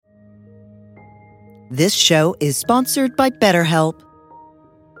This show is sponsored by BetterHelp.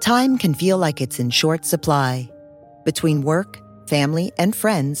 Time can feel like it's in short supply. Between work, family, and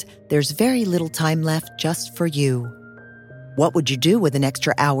friends, there's very little time left just for you. What would you do with an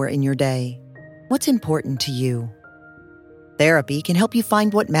extra hour in your day? What's important to you? Therapy can help you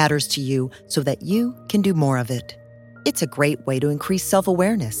find what matters to you so that you can do more of it. It's a great way to increase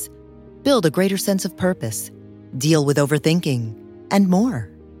self-awareness, build a greater sense of purpose, deal with overthinking, and more.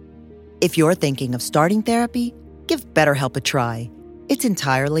 If you're thinking of starting therapy, give BetterHelp a try. It's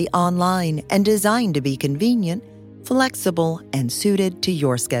entirely online and designed to be convenient, flexible, and suited to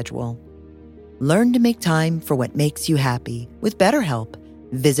your schedule. Learn to make time for what makes you happy with BetterHelp.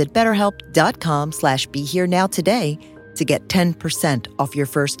 Visit BetterHelp.com/BeHereNow today to get 10% off your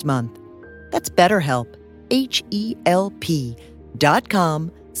first month. That's BetterHelp,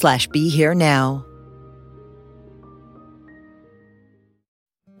 HELP.com/BeHereNow.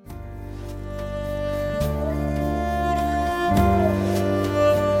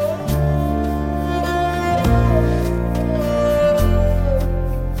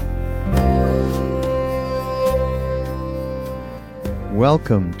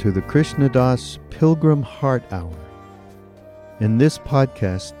 Welcome to the Krishna Das Pilgrim Heart Hour. In this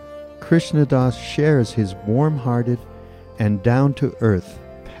podcast, Krishna Das shares his warm-hearted and down-to-earth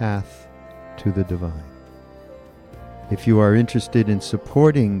path to the divine. If you are interested in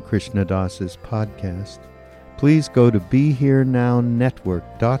supporting Krishna Das's podcast, please go to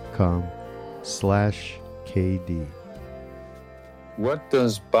BeHereNowNetwork.com/KD. What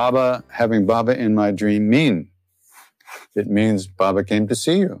does having Baba in my dream mean? It means Baba came to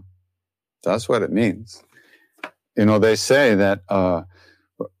see you. That's what it means. You know, they say that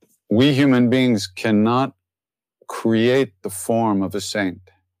we human beings cannot create the form of a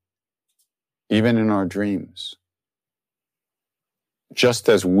saint, even in our dreams. Just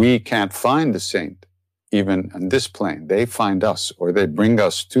as we can't find a saint, even on this plane. They find us, or they bring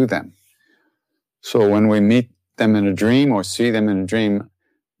us to them. So when we meet them in a dream or see them in a dream,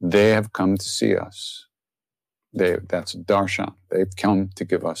 they have come to see us. That's darshan. They've come to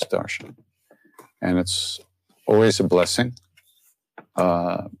give us darshan. And it's always a blessing.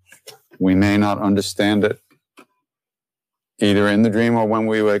 We may not understand it either in the dream or when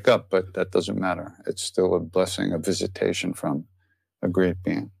we wake up, but that doesn't matter. It's still a blessing, a visitation from a great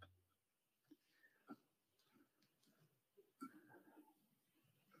being.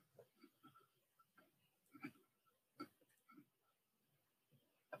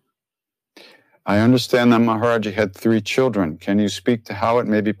 I understand that Maharaji had 3 children. Can you speak to how it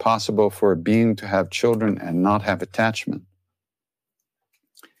may be possible for a being to have children and not have attachment?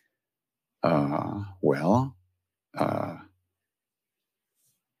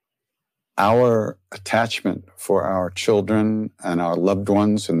 Our attachment for our children and our loved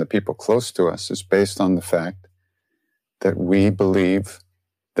ones and the people close to us is based on the fact that we believe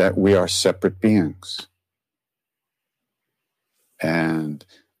that we are separate beings. And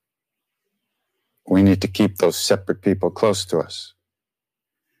we need to keep those separate people close to us.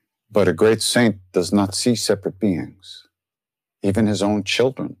 But a great saint does not see separate beings, even his own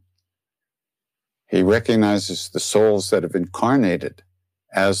children. He recognizes the souls that have incarnated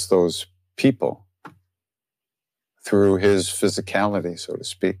as those people through his physicality, so to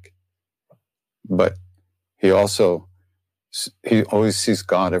speak. But he always sees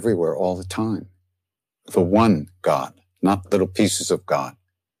God everywhere all the time. The one God, not little pieces of God.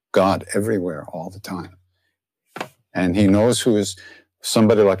 God everywhere all the time. And he knows who is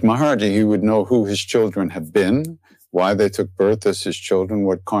somebody like Maharaji. He would know who his children have been, why they took birth as his children,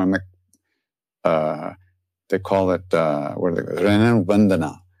 what karmic, they call it, Renu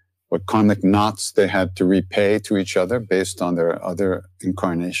Bandhana, what karmic knots they had to repay to each other based on their other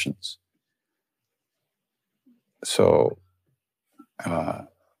incarnations. So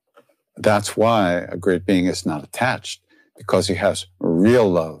that's why a great being is not attached, because he has real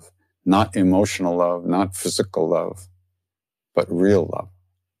love, not emotional love, not physical love, but real love.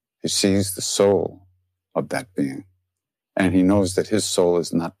 He sees the soul of that being, and he knows that his soul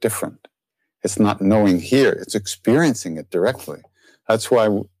is not different. It's not knowing here, it's experiencing it directly. That's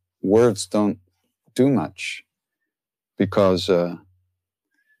why words don't do much, because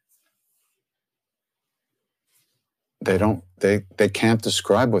they can't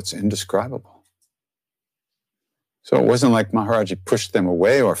describe what's indescribable. So it wasn't like Maharaji pushed them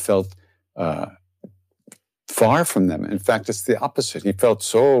away or felt far from them. In fact, it's the opposite. He felt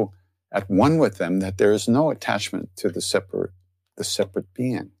so at one with them that there is no attachment to the separate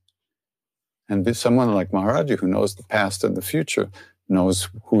being. And someone like Maharaji, who knows the past and the future, knows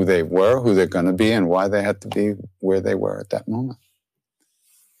who they were, who they're going to be, and why they had to be where they were at that moment.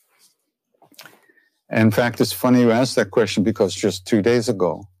 In fact, it's funny you asked that question because just 2 days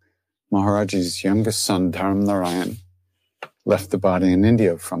ago, Maharaji's youngest son, Dharam Narayan, left the body in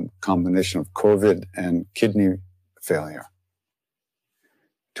India from a combination of COVID and kidney failure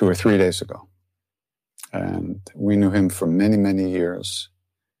 2 or 3 days ago. And we knew him for many, many years.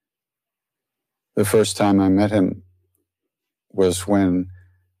 The first time I met him was when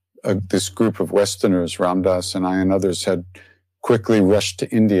this group of Westerners, Ram Dass and I and others, had quickly rushed to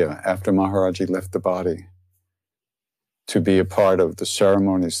India after Maharaji left the body to be a part of the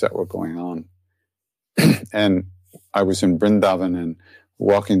ceremonies that were going on. And I was in Vrindavan and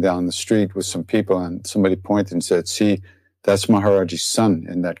walking down the street with some people, and somebody pointed and said, "See, that's Maharaji's son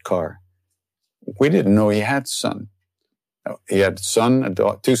in that car." We didn't know he had a son. He had a son,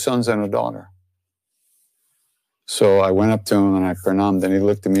 2 sons and a daughter. So I went up to him and I pranamed, and he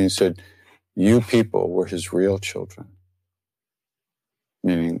looked at me and said, "You people were his real children,"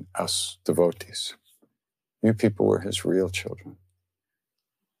 meaning us devotees. You people were his real children.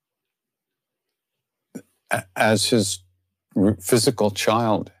 As his physical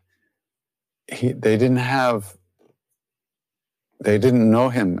child, they didn't know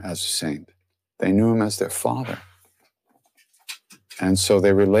him as a saint. They knew him as their father. And so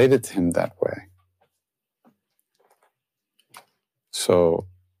they related to him that way. So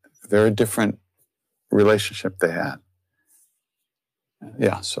very different relationship they had.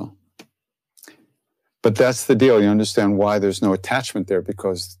 Yeah, so. But that's the deal. You understand why there's no attachment there,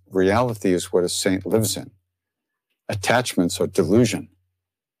 because reality is what a saint lives in. Attachments are delusion,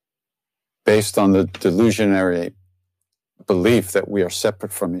 based on the delusionary belief that we are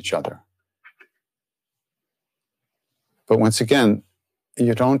separate from each other. But once again,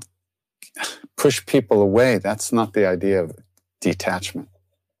 you don't push people away. That's not the idea of detachment.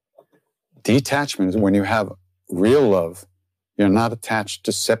 Detachment is when you have real love, you're not attached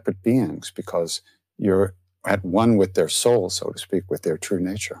to separate beings because you're at one with their soul, so to speak, with their true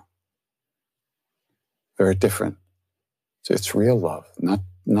nature. Very different. So it's real love,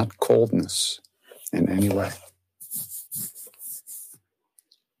 not coldness in any way.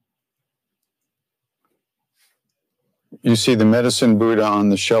 You see the medicine Buddha on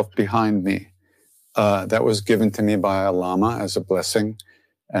the shelf behind me. That was given to me by a Lama as a blessing.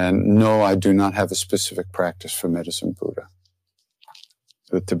 And no, I do not have a specific practice for medicine Buddha,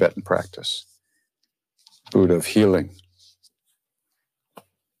 the Tibetan practice. Buddha of healing.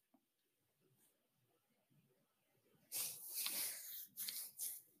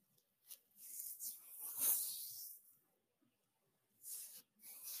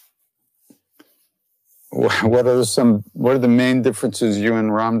 What are the main differences you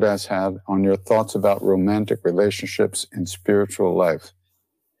and Ram Dass had on your thoughts about romantic relationships in spiritual life?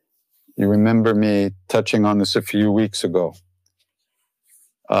 You remember me touching on this a few weeks ago.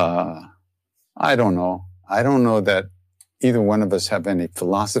 I don't know. I don't know that either one of us have any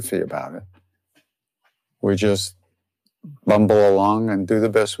philosophy about it. We just bumble along and do the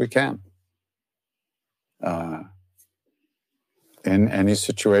best we can in any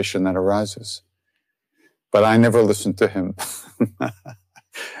situation that arises. But I never listened to him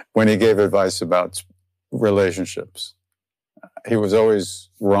when he gave advice about relationships. He was always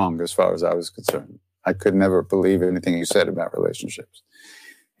wrong as far as I was concerned. I could never believe anything he said about relationships.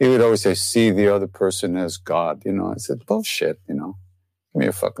 He would always say, see the other person as God. I said, bullshit, give me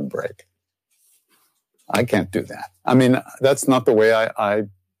a fucking break. I can't do that. I mean, that's not the way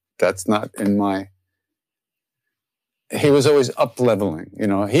that's not in my... He was always up-leveling,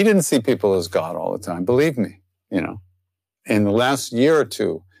 He didn't see people as God all the time, believe me, In the last year or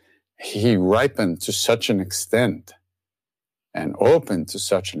two, he ripened to such an extent and opened to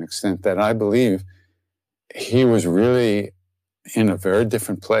such an extent that I believe he was really in a very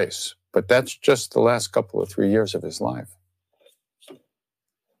different place. But that's just the last couple of 3 years of his life.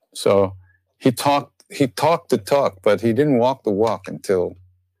 So he talked the talk, but he didn't walk the walk until...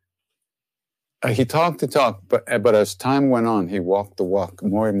 He talked the talk, but as time went on, he walked the walk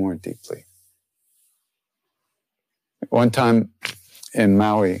more and more deeply. One time in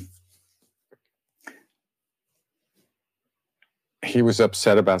Maui, he was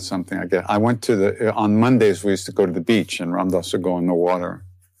upset about something, I guess. I went on Mondays, we used to go to the beach, and Ram Dass would go in the water.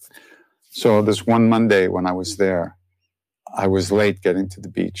 So this one Monday when I was there, I was late getting to the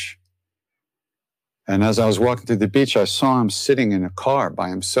beach. And as I was walking to the beach, I saw him sitting in a car by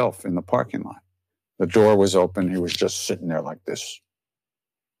himself in the parking lot. The door was open. He was just sitting there like this.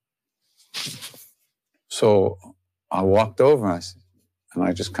 So I walked over and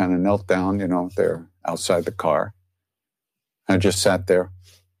I just kind of knelt down, there outside the car. I just sat there.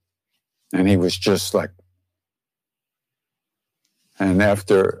 And he was just like... And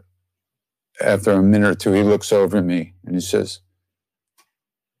after after a minute or two, he looks over at me and he says,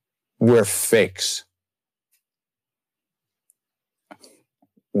 "We're fakes.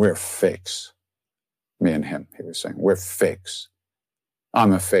 We're fakes." Me and him, he was saying, "We're fakes.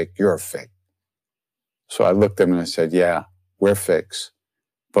 I'm a fake, you're a fake." So I looked at him and I said, "Yeah, we're fakes,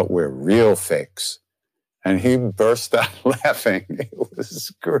 but we're real fakes." And he burst out laughing. It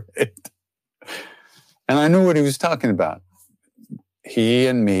was great. And I knew what he was talking about. He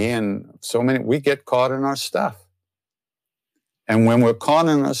and me and so many, we get caught in our stuff. And when we're caught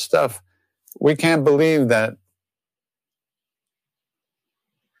in our stuff, we can't believe that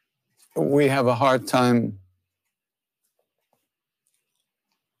we have a hard time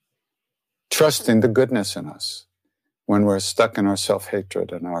trusting the goodness in us when we're stuck in our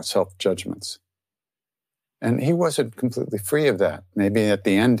self-hatred and our self-judgments. And he wasn't completely free of that. Maybe at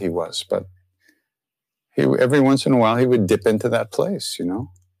the end he was, but every once in a while he would dip into that place,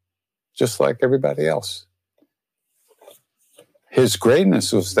 just like everybody else. His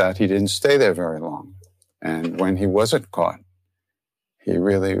greatness was that he didn't stay there very long. And when he wasn't caught, he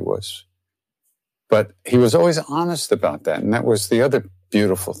really was. But he was always honest about that. And that was the other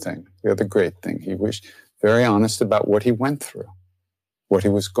beautiful thing, the other great thing. He was very honest about what he went through, what he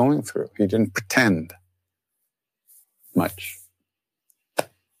was going through. He didn't pretend much.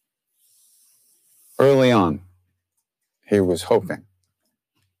 Early on, he was hoping.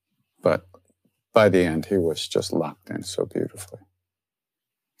 But by the end, he was just locked in so beautifully.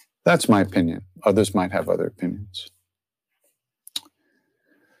 That's my opinion. Others might have other opinions.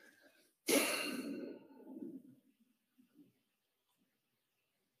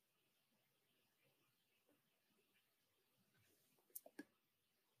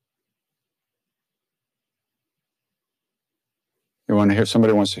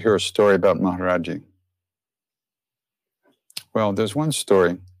 Somebody wants to hear a story about Maharaji. Well, there's one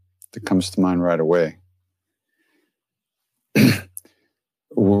story that comes to mind right away.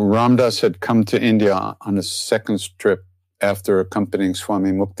 Ram Dass had come to India on his second trip after accompanying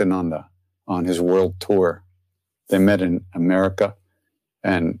Swami Muktananda on his world tour. They met in America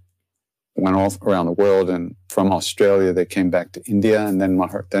and went all around the world, and from Australia they came back to India, and then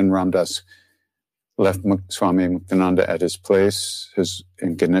Ram Dass left Swami Muktananda at his place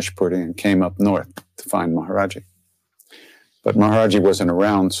in Ganeshpuri and came up north to find Maharaji. But Maharaji wasn't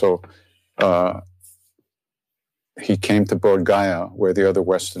around, so he came to Bodh Gaya where the other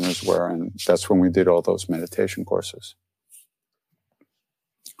Westerners were, and that's when we did all those meditation courses.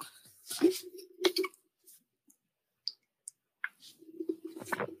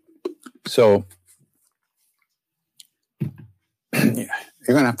 So,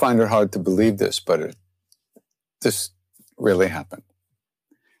 you're going to find it hard to believe this, but this really happened.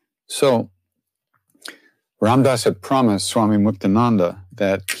 So, Ram Dass had promised Swami Muktananda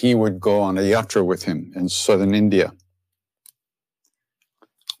that he would go on a yatra with him in southern India.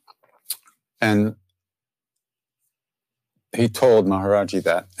 And he told Maharaji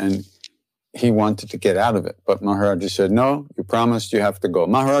that, and he wanted to get out of it. But Maharaji said, "No, you promised, you have to go."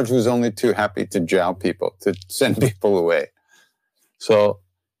 Maharaji was only too happy to jow people, to send people away. So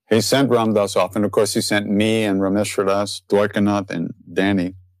he sent Ram Dass off, and of course he sent me and Rameshwar Das, Dwarkanath, and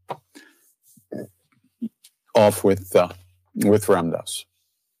Danny off with Ram Dass.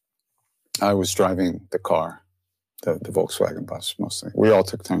 I was driving the car, the Volkswagen bus mostly. We all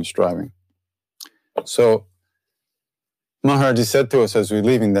took turns driving. So Maharaji said to us as we were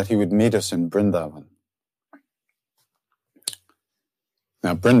leaving that he would meet us in Vrindavan.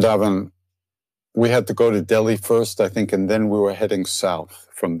 Now, Vrindavan, we had to go to Delhi first, I think, and then we were heading south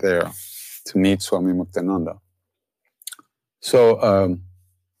from there to meet Swami Muktananda. So,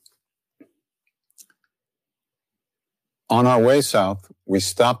 on our way south, we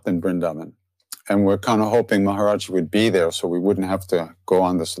stopped in Vrindavan, and we're kind of hoping Maharaji would be there so we wouldn't have to go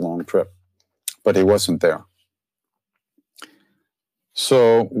on this long trip. But he wasn't there.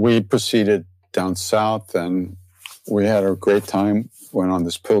 So we proceeded down south, and we had a great time, went on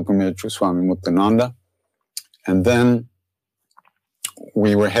this pilgrimage with Swami Muktananda, and then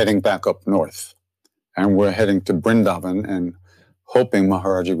we were heading back up north, and we're heading to Vrindavan and hoping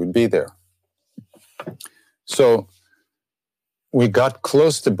Maharaji would be there. So we got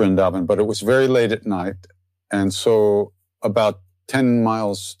close to Vrindavan, but it was very late at night, and so about 10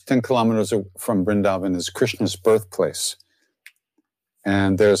 kilometers from Vrindavan is Krishna's birthplace.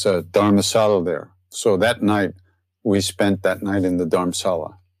 And there's a dharmasala there. So that night, we spent that night in the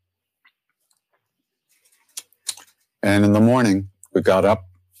dharmasala. And in the morning, we got up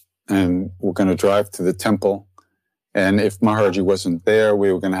and we're going to drive to the temple. And if Maharaji wasn't there,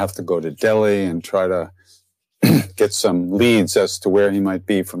 we were going to have to go to Delhi and try to get some leads as to where he might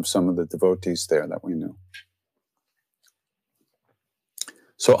be from some of the devotees there that we knew.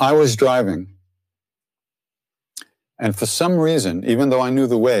 So I was driving, and for some reason, even though I knew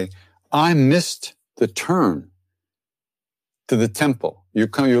the way, I missed the turn to the temple. You're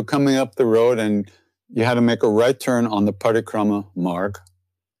coming up the road, and you had to make a right turn on the Parikrama Marg,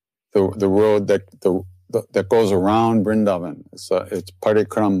 the road that goes around Vrindavan. It's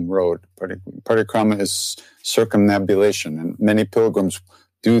Parikram road. Parikrama is circumnambulation, and many pilgrims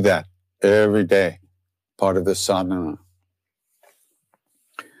do that every day, part of the sadhana.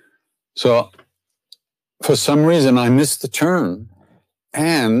 So, for some reason, I missed the turn,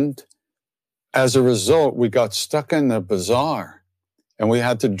 and as a result, we got stuck in the bazaar, and we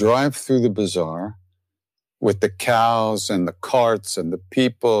had to drive through the bazaar with the cows and the carts and the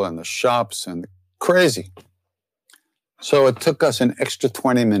people and the shops and crazy. So it took us an extra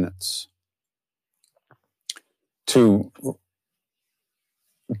 20 minutes to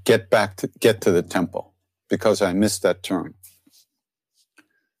get to the temple because I missed that turn.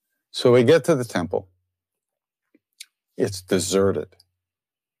 So we get to the temple. It's deserted.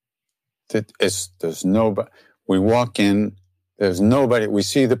 There's nobody. We walk in, there's nobody. We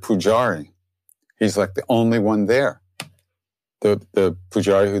see the pujari. He's like the only one there. The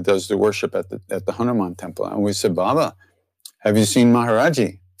pujari who does the worship at the Hanuman temple. And we said, Baba, have you seen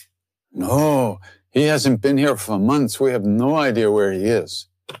Maharaji? No, he hasn't been here for months. We have no idea where he is.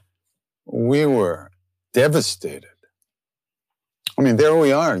 We were devastated. I mean, there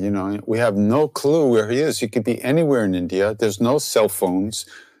we are, we have no clue where he is. He could be anywhere in India. There's no cell phones.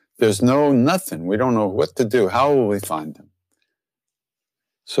 There's no nothing. We don't know what to do. How will we find him?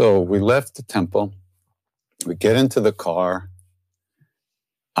 So we left the temple. We get into the car.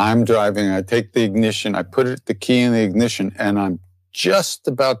 I'm driving. I take the ignition. I put the key in the ignition, and I'm just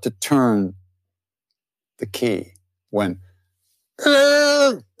about to turn the key when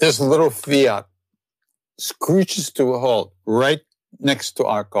this little Fiat screeches to a halt right next to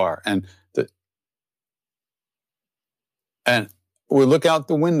our car. And we look out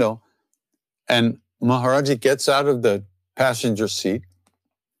the window, and Maharaji gets out of the passenger seat,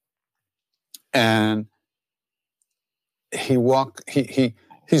 and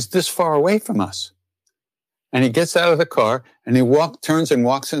he's this far away from us. And he gets out of the car, and he turns and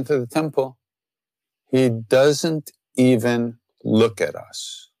walks into the temple. He doesn't even look at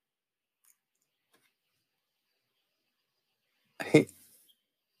us.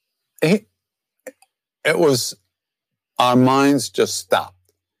 It was, our minds just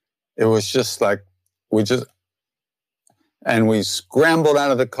stopped. It was just like, we scrambled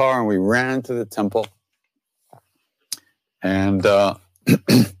out of the car and we ran to the temple. And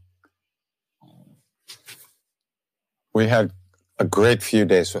we had a great few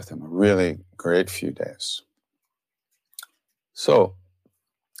days with him, a really great few days. So,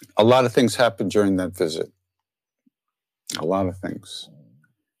 a lot of things happened during that visit. A lot of things.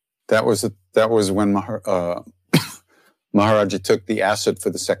 That was when Maharaji took the acid for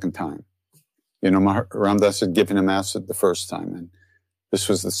the second time. Ramdas had given him acid the first time, and this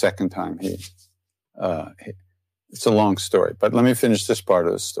was the second time it's a long story, but let me finish this part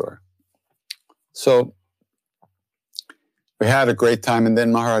of the story. So we had a great time, and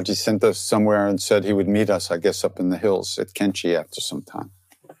then Maharaji sent us somewhere and said he would meet us, I guess, up in the hills at Kenchi after some time.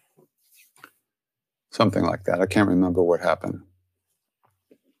 Something like that. I can't remember what happened.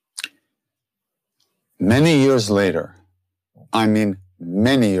 Many years later,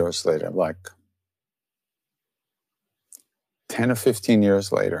 like 10 or 15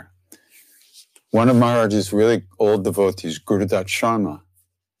 years later, one of Maharaji's really old devotees, Gurudat Sharma,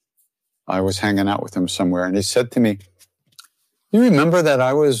 I was hanging out with him somewhere, and he said to me, you remember that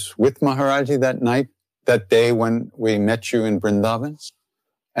I was with Maharaji that day when we met you in Vrindavan?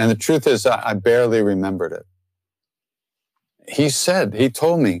 And the truth is, I barely remembered it. He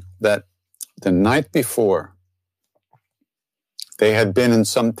told me that the night before, they had been in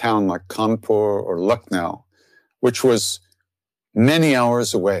some town like Kanpur or Lucknow, which was many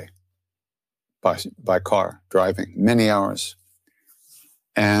hours away by car, driving, many hours.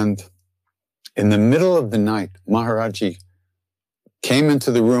 And in the middle of the night, Maharaji came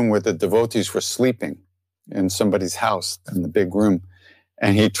into the room where the devotees were sleeping in somebody's house in the big room.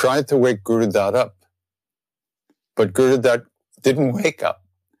 And he tried to wake Gurudat up, but Gurudat didn't wake up.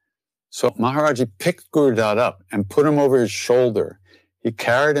 So Maharaji picked Gurudat up and put him over his shoulder. He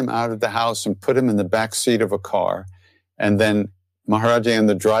carried him out of the house and put him in the back seat of a car. And then Maharaji and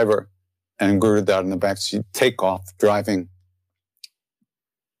the driver and Gurudat in the back seat take off driving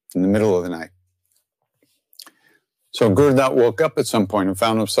in the middle of the night. So Gurudat woke up at some point and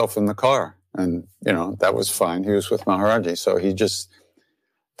found himself in the car. And, that was fine. He was with Maharaji. So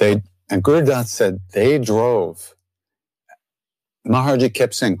and Guru Das said they drove. Maharaji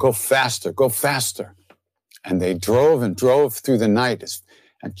kept saying, go faster, go faster. And they drove and drove through the night.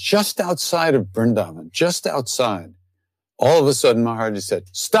 And just outside of Vrindavan, just outside, all of a sudden Maharaji said,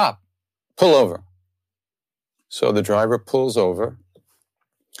 stop, pull over. So the driver pulls over.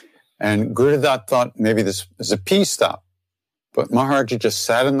 And Guru Das thought maybe this is a pee stop. But Maharaji just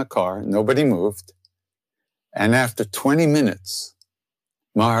sat in the car, nobody moved. And after 20 minutes,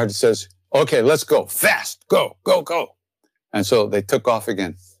 Maharaji says, okay, let's go, fast, go, go, go. And so they took off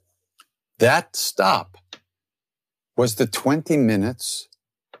again. That stop was the 20 minutes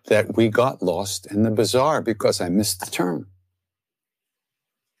that we got lost in the bazaar because I missed the turn.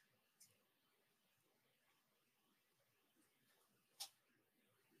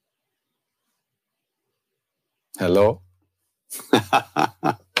 Hello?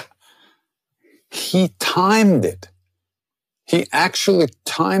 He timed it. He actually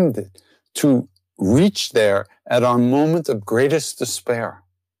timed it to reach there at our moment of greatest despair.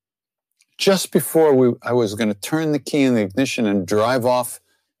 Just before I was going to turn the key in the ignition and drive off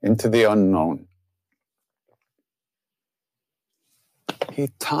into the unknown. He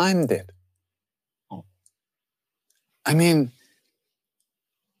timed it. I mean,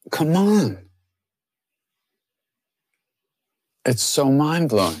 come on. It's so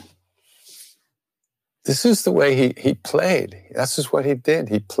mind-blowing. This is the way he played. This is what he did.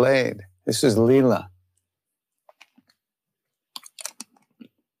 He played. This is Leela.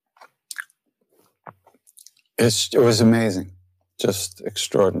 It was amazing. Just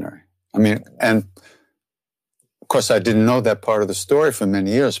extraordinary. I mean, and of course I didn't know that part of the story for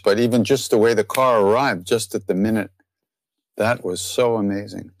many years, but even just the way the car arrived, just at the minute, that was so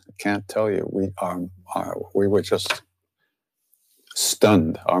amazing. I can't tell you. We were just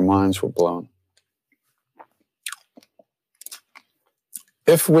stunned. Our minds were blown.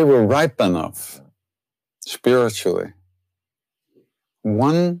 If we were ripe enough, spiritually,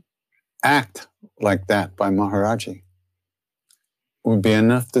 one act like that by Maharaji would be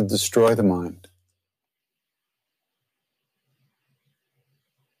enough to destroy the mind.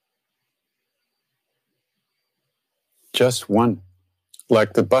 Just one.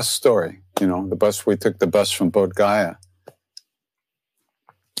 Like the bus story, we took the bus from Bodh Gaya.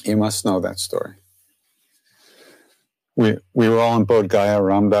 You must know that story. We were all in Bodh Gaya,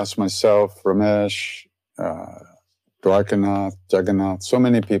 Ram Das, myself, Ramesh, Dwarkanath, Jagannath, so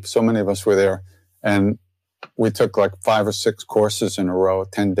many people, so many of us were there. And we took like 5 or 6 courses in a row,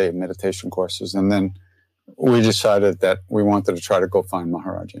 10-day meditation courses. And then we decided that we wanted to try to go find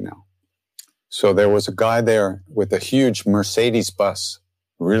Maharaji now. So there was a guy there with a huge Mercedes bus,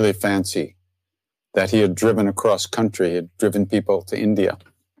 really fancy, that he had driven across country. He had driven people to India.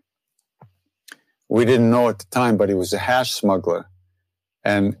 We didn't know at the time, but he was a hash smuggler.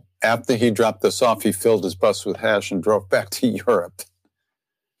 And after he dropped us off, he filled his bus with hash and drove back to Europe.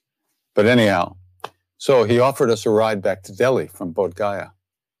 But anyhow, so he offered us a ride back to Delhi from Bodh Gaya.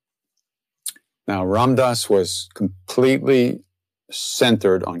 Now, Ram Das was completely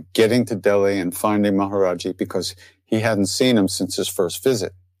centered on getting to Delhi and finding Maharaji because he hadn't seen him since his first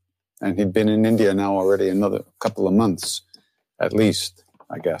visit. And he'd been in India now already another couple of months, at least,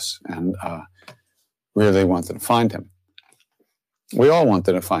 I guess, and really wanted to find him. We all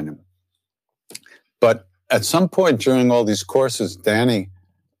wanted to find him. But at some point during all these courses, Danny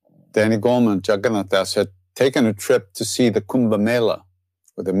Goleman, Jagannath Das had taken a trip to see the Kumbh Mela,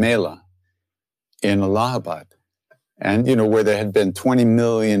 or the Mela, in Allahabad. And, where there had been 20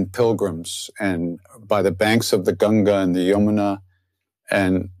 million pilgrims and by the banks of the Ganga and the Yamuna.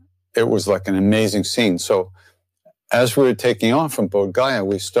 And it was like an amazing scene. So as we were taking off from Bodh Gaya,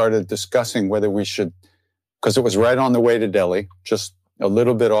 we started discussing whether we should, because it was right on the way to Delhi, just a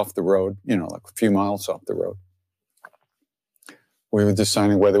little bit off the road, like a few miles off the road. We were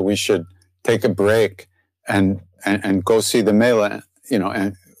deciding whether we should take a break and go see the Mela,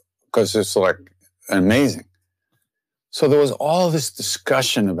 and because it's like amazing. So there was all this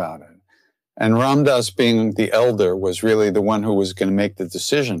discussion about it. And Ram Das, being the elder, was really the one who was going to make the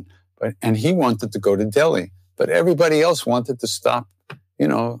decision. And he wanted to go to Delhi. But everybody else wanted to stop,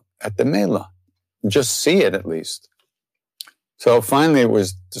 at the Mela. Just see it at least. So finally it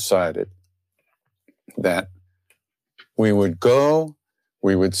was decided that we would go,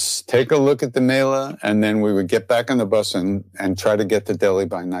 we would take a look at the Mela, and then we would get back on the bus and try to get to Delhi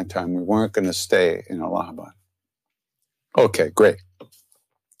by nighttime. We weren't going to stay in Allahabad. Okay, great.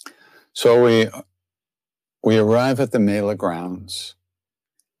 So we arrive at the Mela grounds,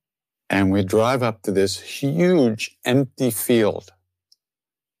 and we drive up to this huge empty field.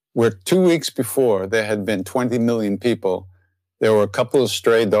 where 2 weeks before there had been 20 million people. There were a couple of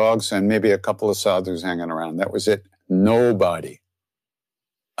stray dogs and maybe a couple of sadhus hanging around. That was it. Nobody.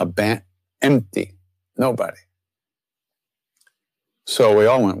 Empty. Nobody. So we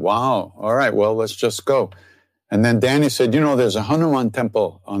all went, wow, all right, well, let's just go. And then Danny said, there's a Hanuman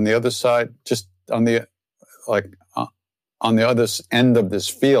temple on the other side, just on the other end of this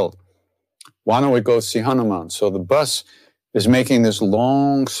field. Why don't we go see Hanuman? So the bus is making this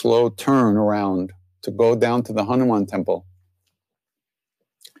long, slow turn around to go down to the Hanuman temple.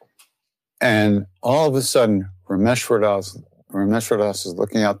 And all of a sudden, Rameshwar Das is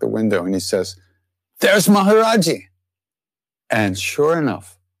looking out the window and he says, there's Maharaji. And sure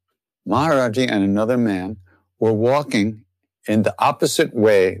enough, Maharaji and another man were walking in the opposite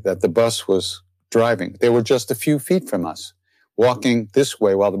way that the bus was driving. They were just a few feet from us, walking this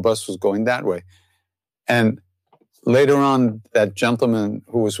way while the bus was going that way. And later on, that gentleman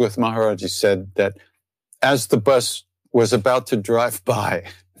who was with Maharaji said that as the bus was about to drive by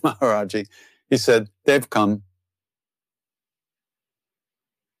Maharaji, he said, they've come.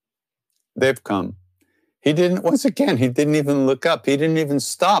 They've come. He didn't even look up. He didn't even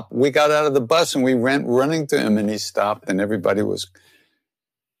stop. We got out of the bus and we ran running to him and he stopped and everybody was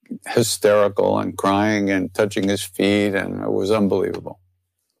hysterical and crying and touching his feet and it was unbelievable.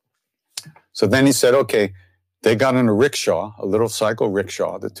 So then he said, okay, they got in a rickshaw, a little cycle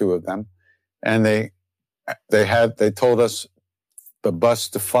rickshaw, the two of them, and they told us the bus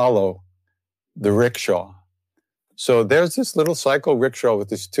to follow the rickshaw. So there's this little cycle rickshaw with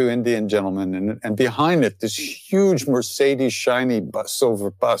these two Indian gentlemen, and behind it, this huge Mercedes shiny silver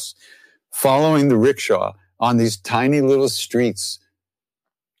bus following the rickshaw on these tiny little streets.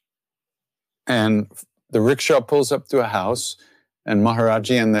 And the rickshaw pulls up to a house, and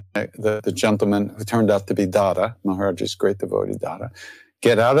Maharaji and the gentleman who turned out to be Dada, Maharaji's great devotee Dada,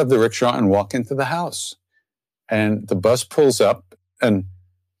 get out of the rickshaw and walk into the house. And the bus pulls up, and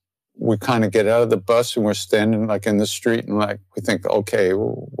we kind of get out of the bus and we're standing like in the street and like, we think, okay,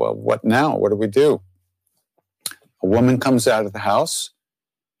 well, what now? What do we do? A woman comes out of the house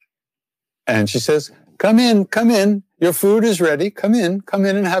and she says, come in. Your food is ready. Come in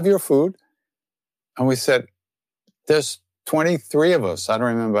and have your food. And we said, there's 23 of us. I don't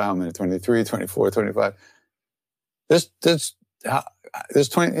remember how many, 23, 24, 25. There's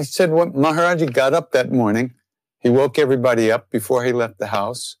 20. He said, well, Maharaji got up that morning. He woke everybody up before he left the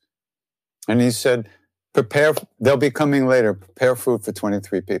house. And he said, they'll be coming later, prepare food for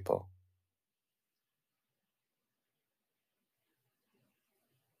 23 people.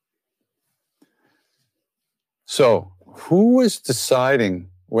 So, who was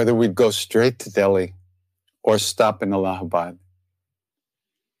deciding whether we'd go straight to Delhi or stop in Allahabad?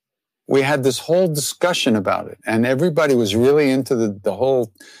 We had this whole discussion about it, and everybody was really into the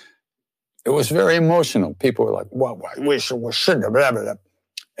whole. It was very emotional. People were like, well, we shouldn't have, blah, blah, blah.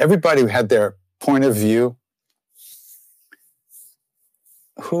 Everybody had their point of view.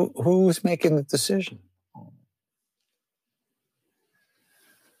 Who was making the decision?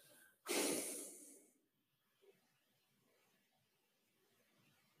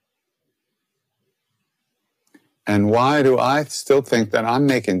 And why do I still think that I'm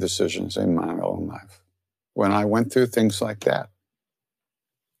making decisions in my own life when I went through things like that?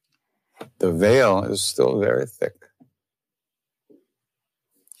 The veil is still very thick.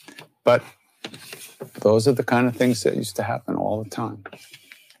 But those are the kind of things that used to happen all the time.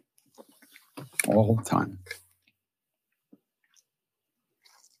 All the time.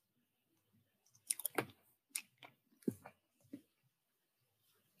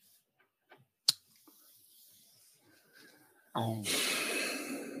 Oh.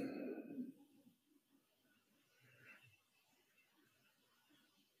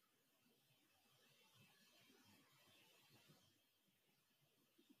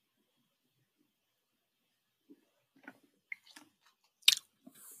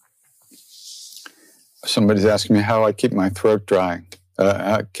 Somebody's asking me how I keep my throat dry.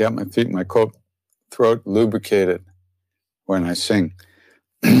 I keep my throat lubricated when I sing.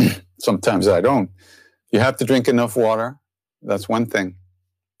 Sometimes I don't. You have to drink enough water. That's one thing.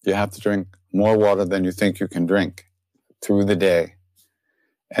 You have to drink more water than you think you can drink through the day.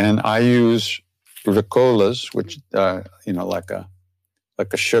 And I use Ricolas, which, like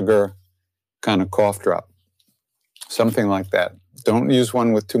a sugar kind of cough drop. Something like that. Don't use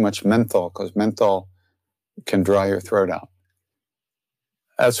one with too much menthol, because menthol can dry your throat out.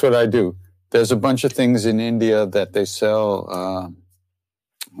 That's what I do. There's a bunch of things in India that they sell.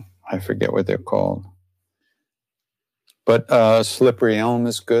 I forget what they're called. But slippery elm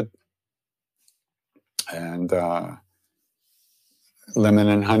is good. And lemon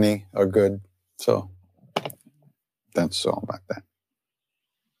and honey are good. So that's all about that.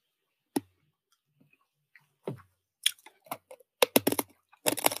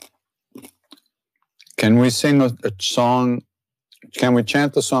 Can we sing a song? Can we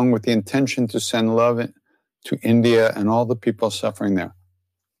chant the song with the intention to send love to India and all the people suffering there?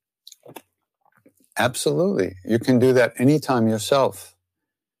 Absolutely. You can do that anytime yourself.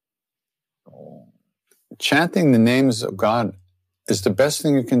 Chanting the names of God is the best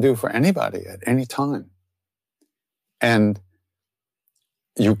thing you can do for anybody at any time. And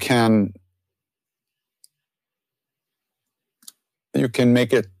you can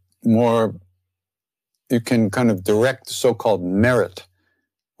make it more, you can kind of direct the so-called merit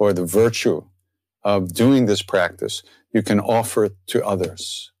or the virtue of doing this practice. You can offer it to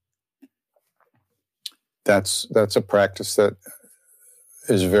others. That's a practice that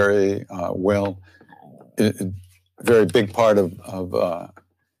is very very big part of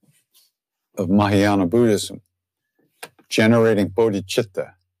Mahayana Buddhism, generating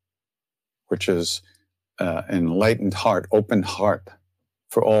bodhicitta, which is enlightened heart, open heart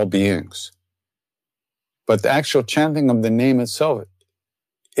for all beings. But the actual chanting of the name itself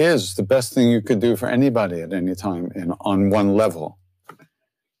is the best thing you could do for anybody at any time on one level.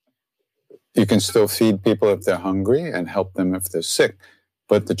 You can still feed people if they're hungry and help them if they're sick.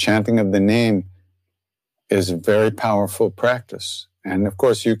 But the chanting of the name is a very powerful practice. And of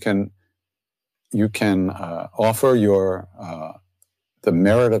course, you can offer the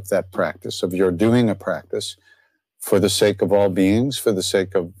merit of that practice, of your doing a practice, for the sake of all beings, for the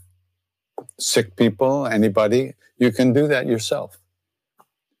sake of sick people, anybody. You can do that yourself.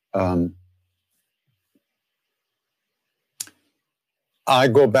 I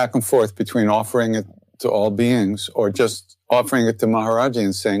go back and forth between offering it to all beings or just offering it to Maharaji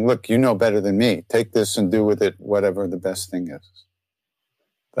and saying, look, you know better than me. Take this and do with it whatever the best thing is.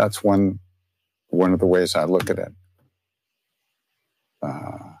 That's one of the ways I look at it.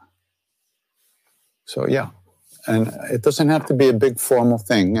 So yeah, and it doesn't have to be a big formal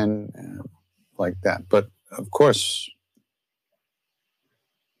thing and like that. But of course,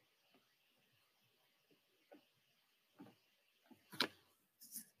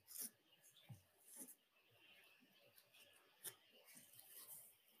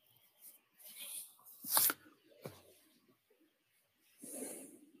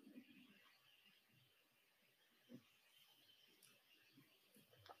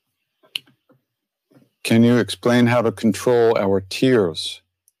 can you explain how to control our tears?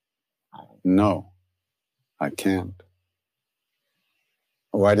 No, I can't.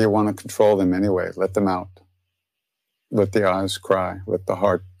 Why do you want to control them anyway? Let them out. Let the eyes cry. Let the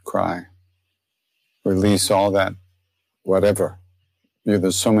heart cry. Release all that, whatever.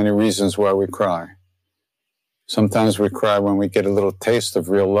 There's so many reasons why we cry. Sometimes we cry when we get a little taste of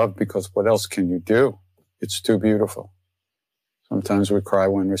real love because what else can you do? It's too beautiful. Sometimes we cry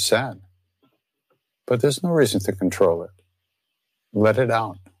when we're sad. But there's no reason to control it. Let it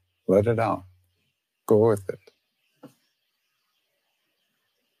out. Let it out. Go with it.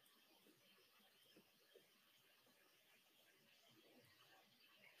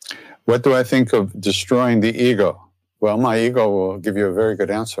 What do I think of destroying the ego? Well, my ego will give you a very good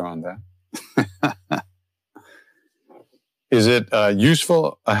answer on that. Is it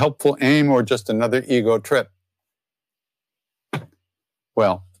useful, a helpful aim, or just another ego trip?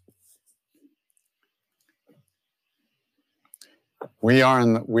 Well, we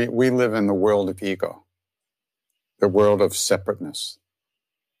live in the world of ego, the world of separateness.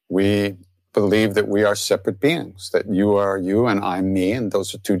 We believe that we are separate beings, that you are you and I'm me, and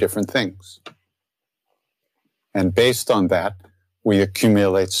those are two different things. And based on that, we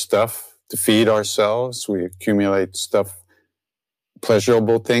accumulate stuff to feed ourselves. We accumulate stuff,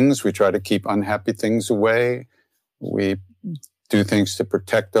 pleasurable things. We try to keep unhappy things away. We do things to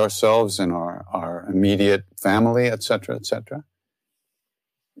protect ourselves and our immediate family, etc., etc.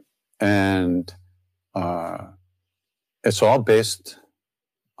 And it's all based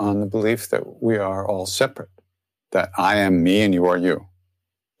on the belief that we are all separate, that I am me and you are you.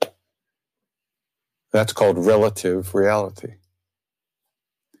 That's called relative reality.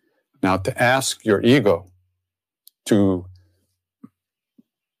 Now, to ask your ego to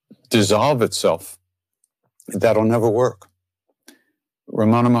dissolve itself, that'll never work.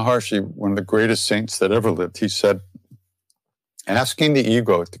 Ramana Maharshi, one of the greatest saints that ever lived, he said, asking the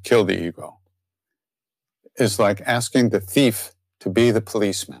ego to kill the ego is like asking the thief to be the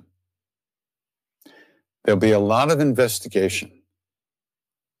policeman. There'll be a lot of investigation,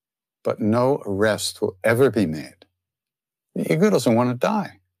 but no arrest will ever be made. The ego doesn't want to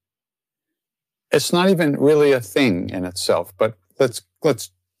die. It's not even really a thing in itself, but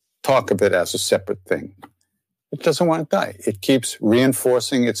let's talk of it as a separate thing. It doesn't want to die. It keeps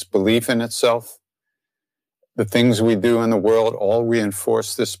reinforcing its belief in itself. The things we do in the world all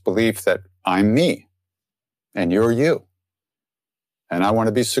reinforce this belief that I'm me and you're you. And I want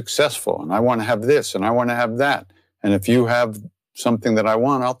to be successful and I want to have this and I want to have that. And if you have something that I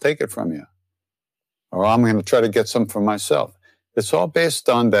want, I'll take it from you. Or I'm going to try to get some for myself. It's all based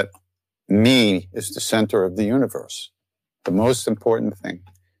on that me is the center of the universe, the most important thing.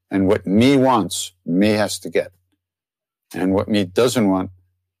 And what me wants, me has to get. And what me doesn't want,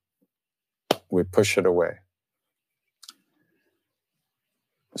 we push it away.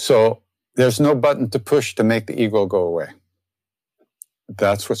 So there's no button to push to make the ego go away.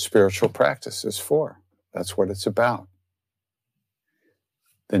 That's what spiritual practice is for. That's what it's about.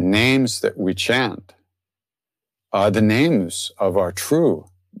 The names that we chant are the names of our true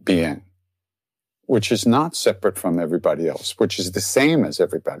being, which is not separate from everybody else, which is the same as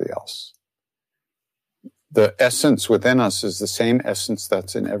everybody else. The essence within us is the same essence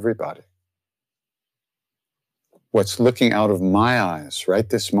that's in everybody. What's looking out of my eyes right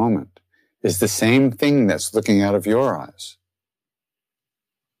this moment is the same thing that's looking out of your eyes.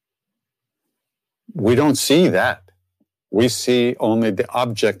 We don't see that. We see only the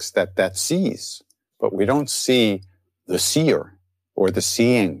objects that sees, but we don't see the seer or the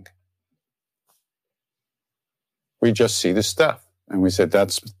seeing. We just see the stuff. And we said,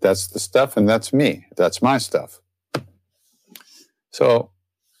 that's the stuff and that's me. That's my stuff. So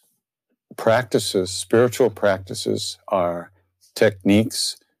practices, spiritual practices are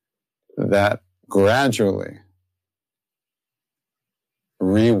techniques that gradually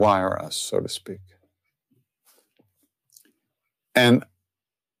rewire us, so to speak. And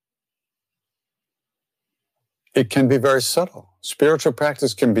it can be very subtle. Spiritual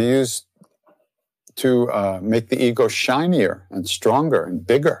practice can be used to make the ego shinier and stronger and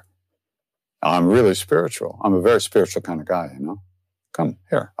bigger. I'm really spiritual. I'm a very spiritual kind of guy, you know. Come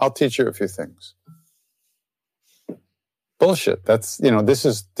here, I'll teach you a few things. Bullshit. That's, you know, this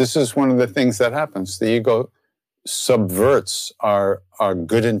is one of the things that happens. The ego subverts our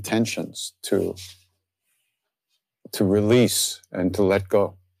good intentions to release and to let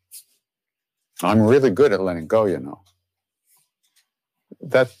go. I'm really good at letting go, you know.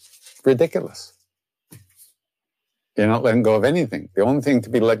 That's ridiculous. You're not letting go of anything. The only thing to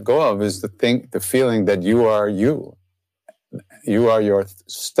be let go of is the feeling that you are you. You are your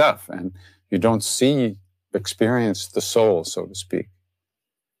stuff, and you don't experience the soul, so to speak.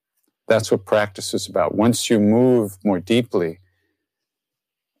 That's what practice is about. Once you move more deeply,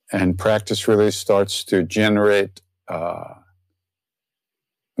 and practice really starts to generate,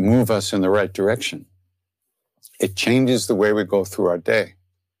 move us in the right direction, it changes the way we go through our day.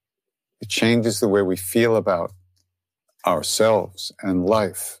 It changes the way we feel about ourselves and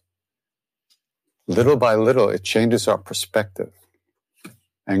life. Little by little, it changes our perspective.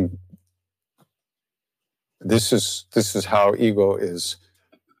 And this is how ego is,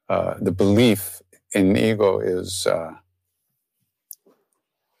 the belief in ego is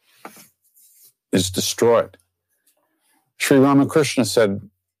destroyed. Sri Ramakrishna said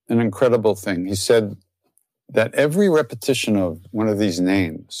an incredible thing. He said that every repetition of one of these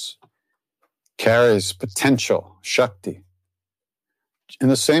names carries potential, Shakti, in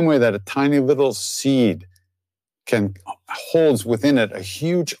the same way that a tiny little seed holds within it a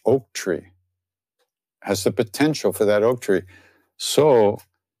huge oak tree, has the potential for that oak tree. So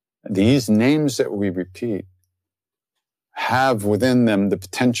these names that we repeat have within them the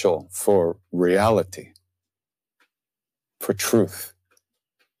potential for reality, for truth.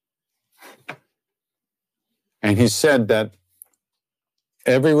 And he said that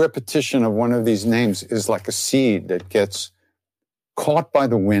every repetition of one of these names is like a seed that gets caught by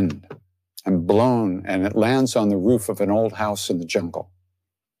the wind and blown, and it lands on the roof of an old house in the jungle.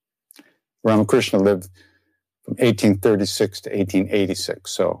 Ramakrishna lived from 1836 to 1886,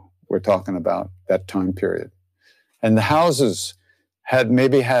 so we're talking about that time period. And the houses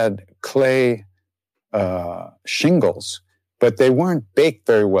maybe had clay shingles, but they weren't baked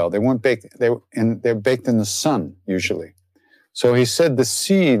very well. They're baked in the sun, usually. So he said the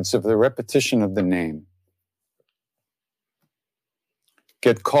seeds of the repetition of the name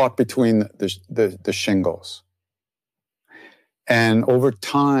get caught between the shingles. And over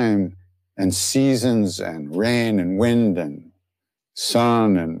time and seasons and rain and wind and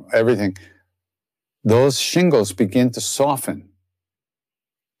sun and everything, those shingles begin to soften.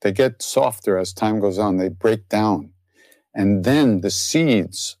 They get softer as time goes on. They break down. And then the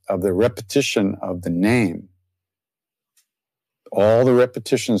seeds of the repetition of the name, all the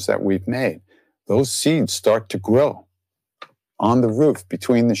repetitions that we've made, those seeds start to grow on the roof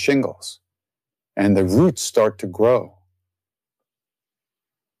between the shingles. And the roots start to grow.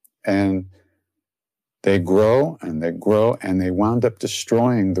 And they grow and they grow and they wound up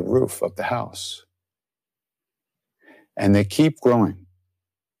destroying the roof of the house. And they keep growing.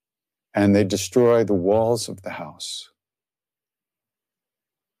 And they destroy the walls of the house.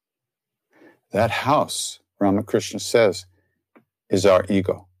 That house, Ramakrishna says, is our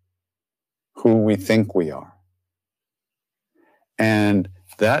ego, who we think we are. And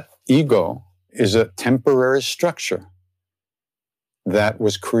that ego is a temporary structure that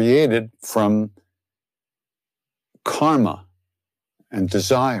was created from karma and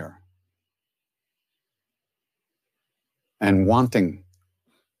desire and wanting.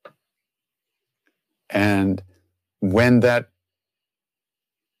 And when the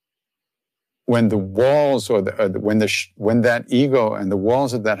walls or when that ego and the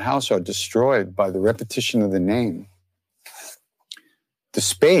walls of that house are destroyed by the repetition of the name, the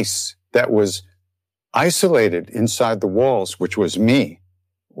space that was isolated inside the walls, which was me,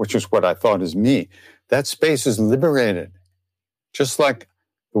 which is what I thought is me, that space is liberated. Just like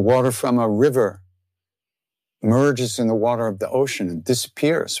the water from a river merges in the water of the ocean and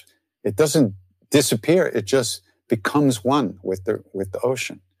disappears. It doesn't disappear, it just becomes one with the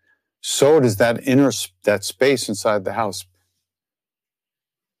ocean. So does that space inside the house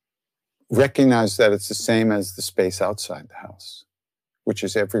recognize that it's the same as the space outside the house, which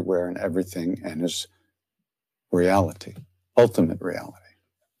is everywhere and everything and is reality, ultimate reality.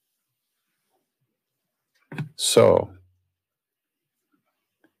 So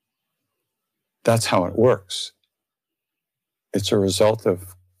that's how it works. It's a result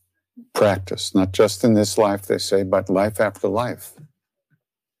of practice, not just in this life, they say, but life after life.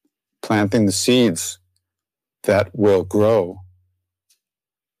 Planting the seeds that will grow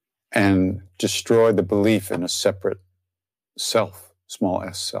and destroy the belief in a separate self, small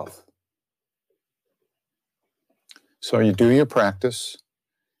s self. So you do your practice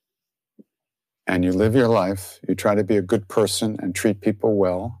and you live your life. You try to be a good person and treat people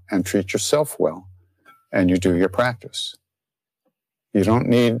well and treat yourself well, and you do your practice. You don't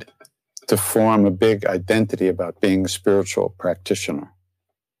need to form a big identity about being a spiritual practitioner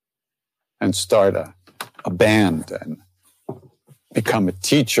and start a band and become a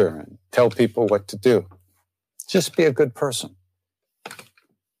teacher and tell people what to do. Just be a good person.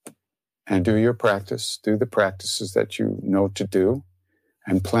 And do your practice, do the practices that you know to do,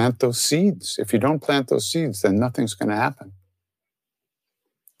 and plant those seeds. If you don't plant those seeds, then nothing's going to happen.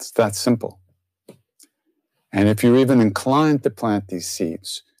 It's that simple. And if you're even inclined to plant these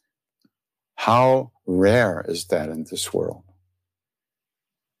seeds, how rare is that in this world?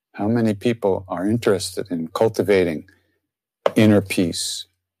 How many people are interested in cultivating inner peace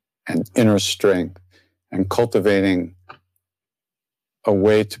and inner strength and cultivating a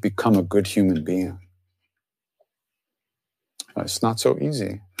way to become a good human being? It's not so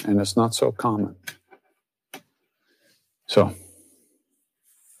easy and it's not so common. So,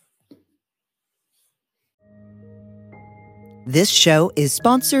 this show is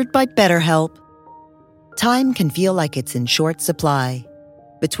sponsored by BetterHelp. Time can feel like it's in short supply.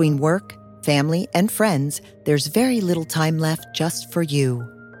 Between work, family, and friends, there's very little time left just for you.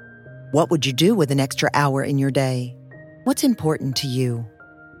 What would you do with an extra hour in your day? What's important to you?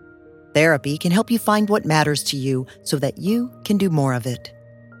 Therapy can help you find what matters to you so that you can do more of it.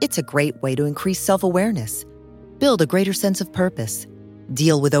 It's a great way to increase self-awareness, build a greater sense of purpose,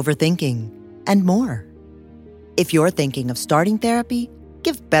 deal with overthinking, and more. If you're thinking of starting therapy,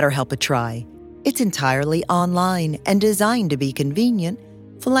 give BetterHelp a try. It's entirely online and designed to be convenient,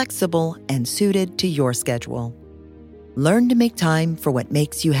 flexible, and suited to your schedule. Learn to make time for what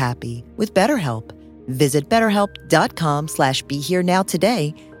makes you happy with BetterHelp. Visit BetterHelp.com/BeHereNow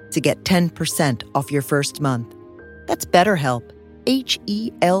today to get 10% off your first month. That's BetterHelp,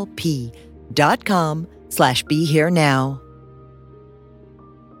 HELP.com/BeHereNow.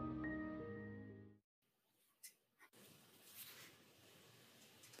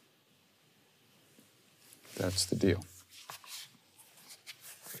 that's the deal.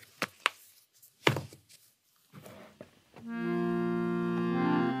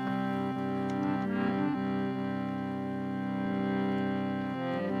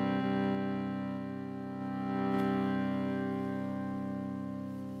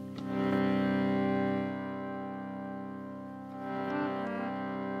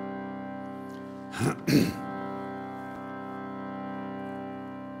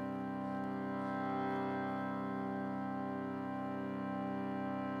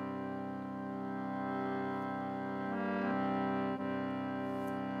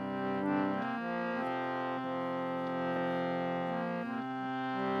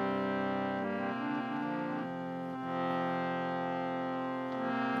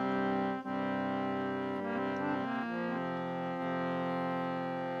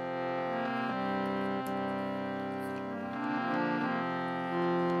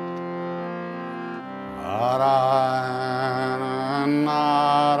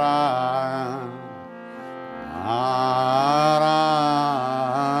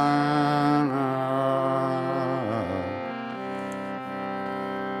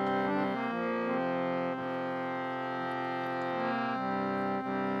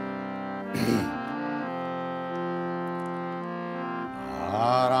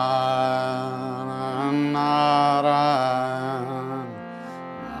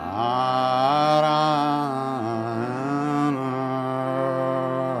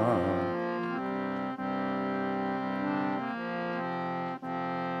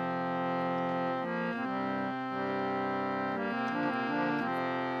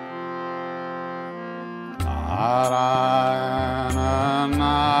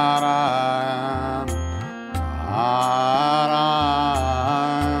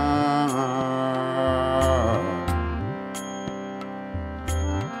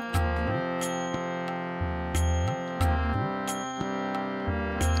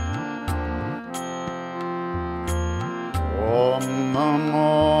 Om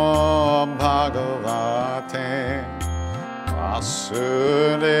Namo Bhagavate Vasudevaya.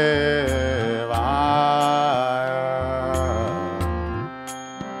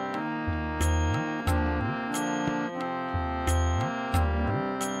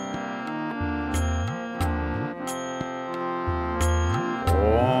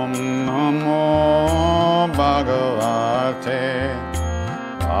 Om Namo Bhagavate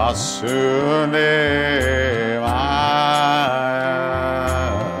Vasudevaya.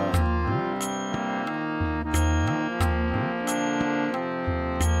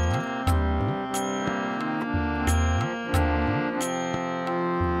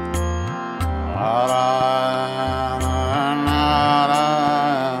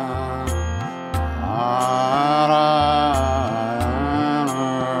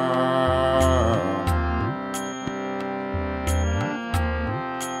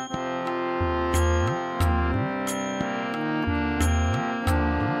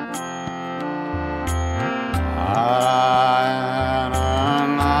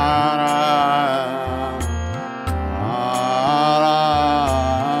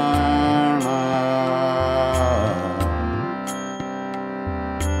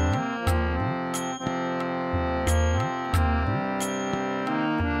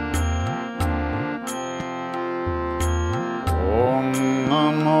 Om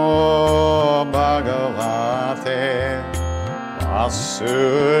Namo Bhagavate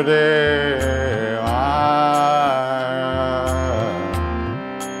Vasudevaya.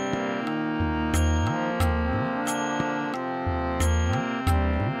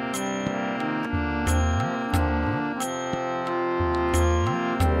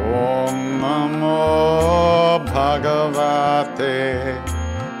 Om Namo Bhagavate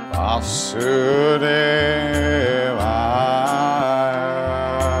Vasudevaya.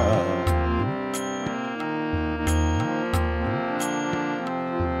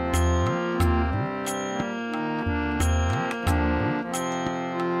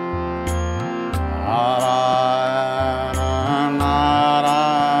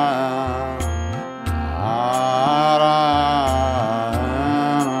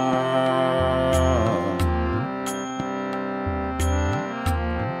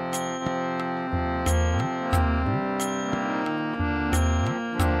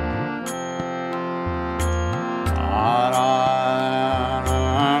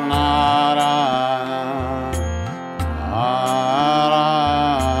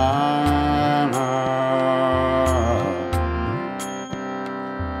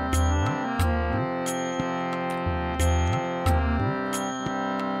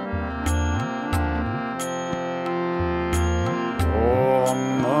 Om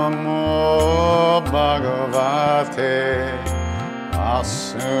Namo Bhagavate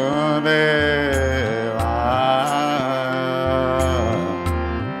Vasudevaya.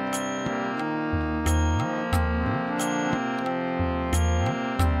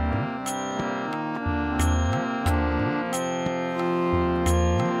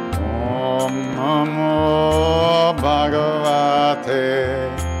 Om Namo Bhagavate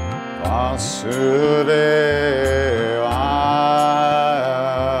Vasudevaya.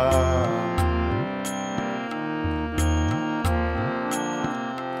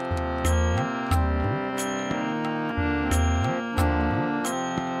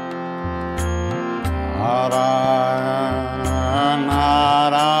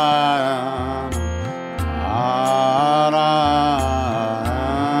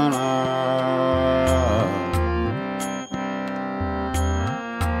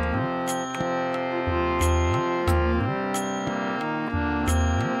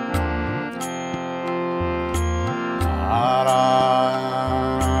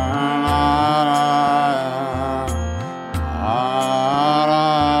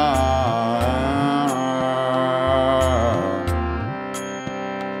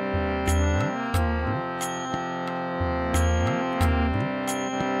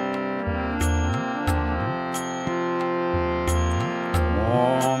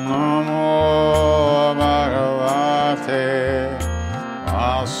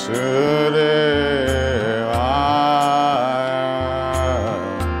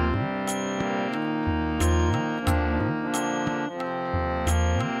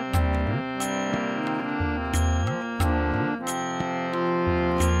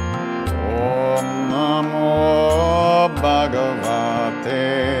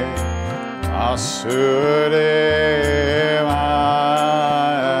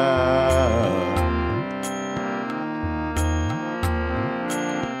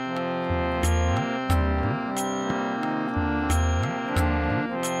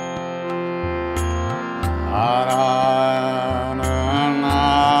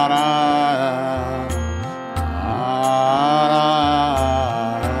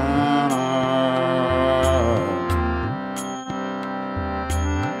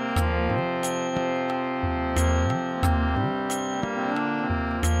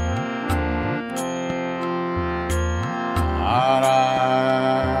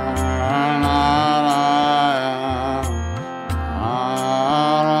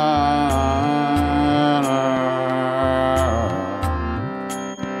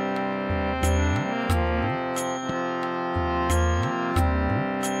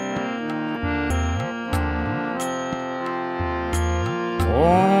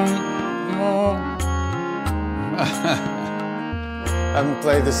 I haven't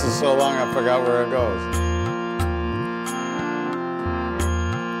played this in so long I forgot where it goes.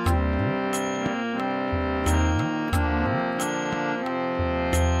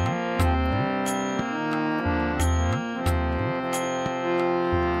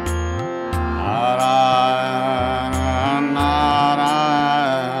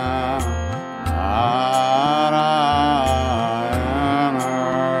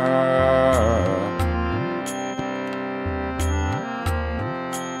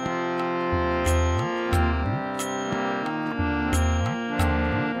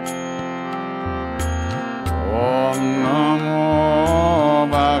 Om Namo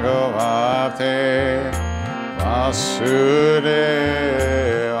Bhagavate Vasudevaya.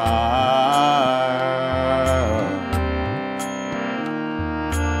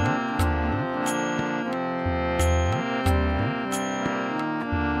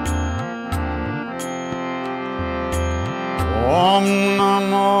 Om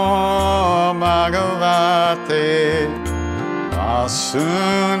Namo Bhagavate Vasudevaya.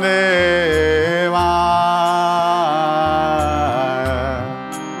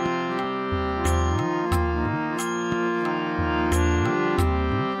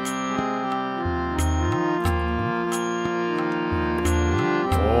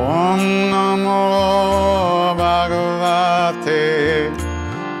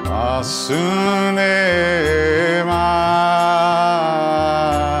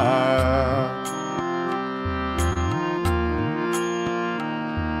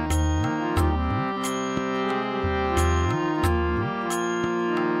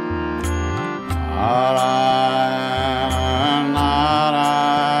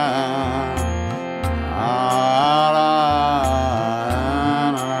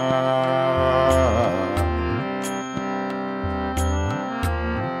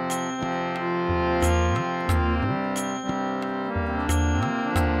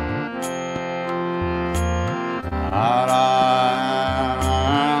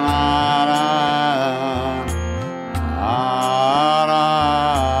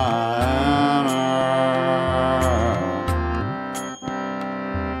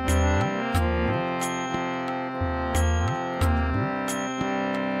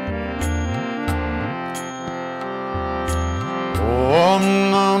 Om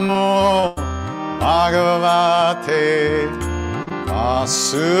Namo Bhagavate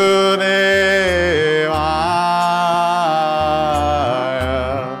Vasudevaya.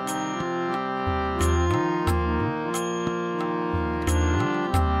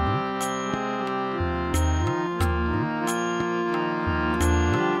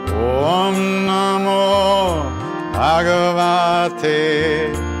 Om Namo Bhagavate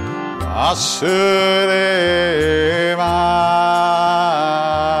Vasudevaya.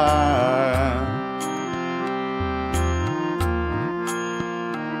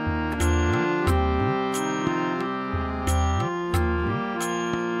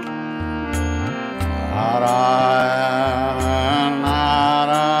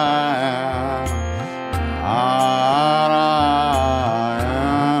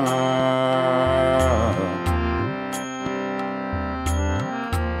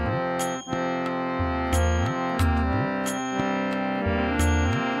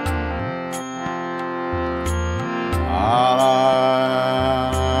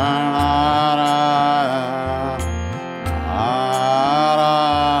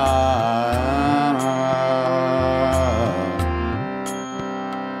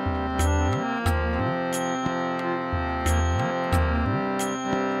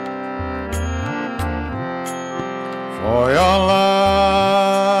 For your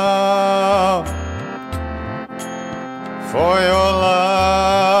love, for your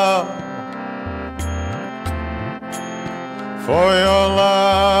love, for your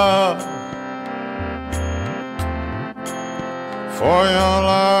love, for your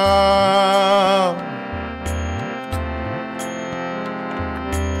love.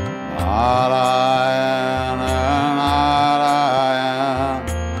 Narayana, Narayana,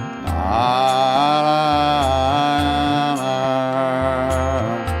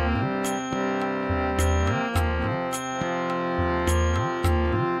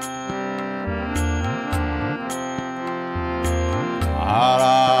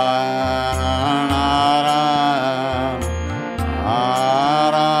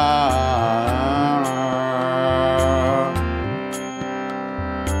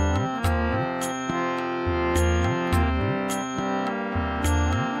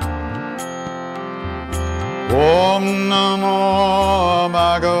 Om Namo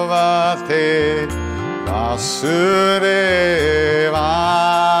Bhagavate Vasudevaya.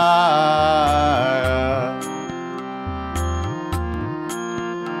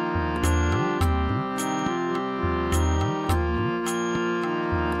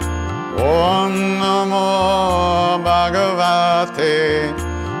 Om Namo Bhagavate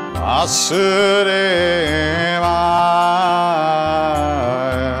Vasudevaya.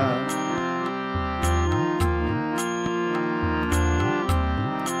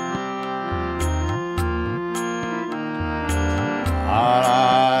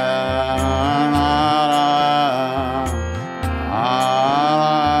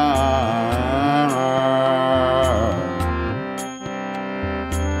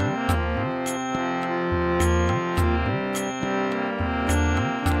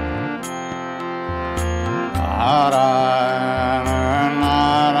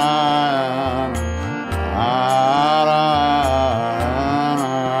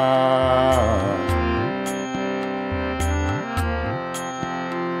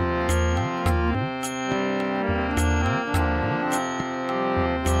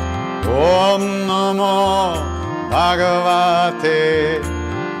 Om Namo Bhagavate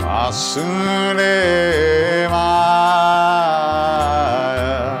Vasudevaya.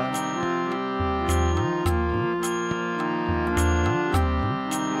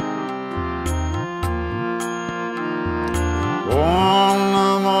 Om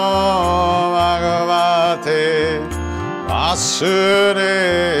Namo Bhagavate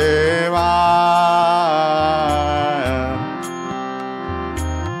Vasudevaya.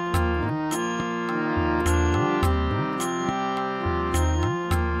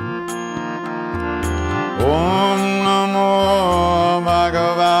 Om Namo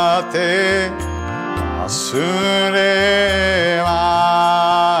Bhagavate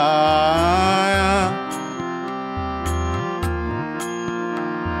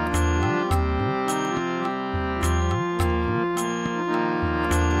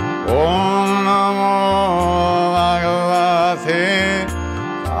Om Namo Bhagavate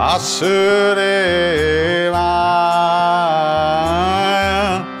Vasudevaya.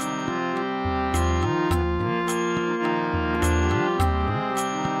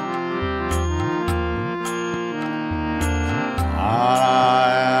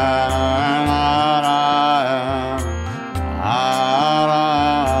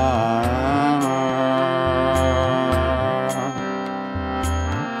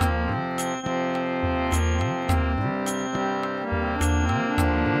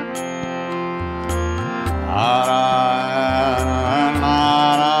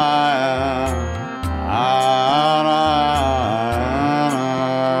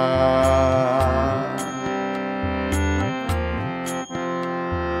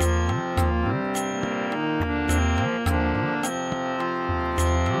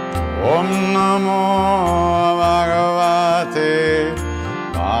 Om Namo Bhagavate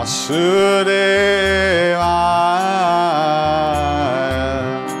Vasudevaya.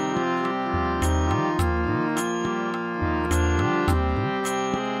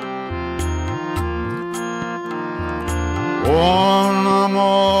 Om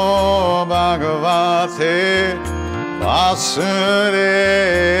Namo Bhagavate Vasudevaya.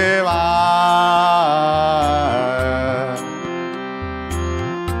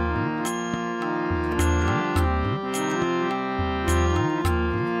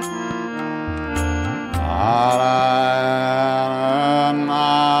 Narayana,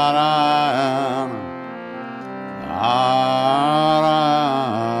 Narayana, Narayana,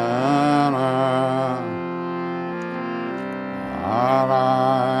 Narayana,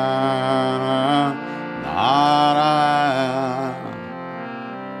 Narayana, Narayana.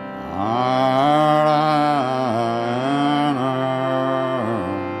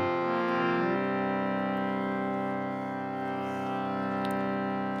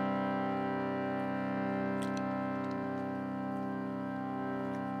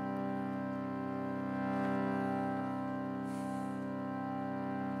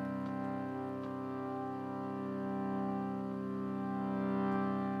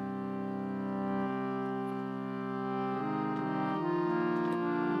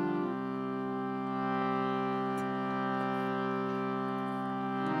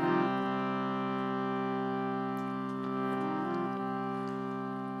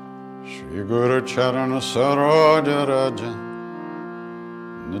 Shri Guru Charan Saroj Raja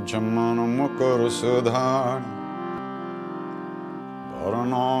Nijamana Mukara Sudhana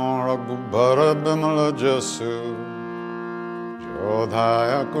Varana Raghubara Bimala Jasu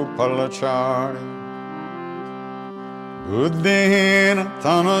Jodhaya Kupalachari Buddhihina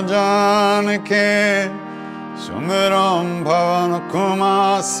Tanu Janake Sumiram Bhavana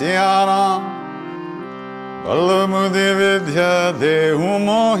Kuma Siyaram Balamudi Vidya Dehu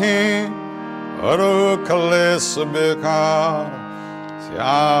Mohi Aru Kalesa Bikar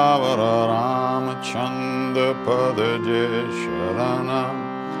Syavara Ramachanda Padaje Sharanam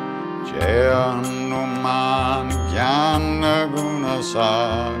Jaya Hanuman Jnana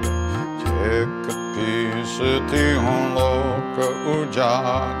Gunasaga Jai Kapi Sati Loka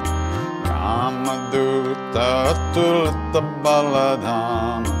Ujag Ramaduta Tulita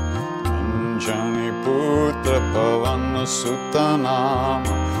Baladhana Anjani Putra Pavana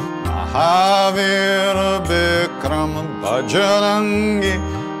Sutanama Mahavira Bikram Bhajarangi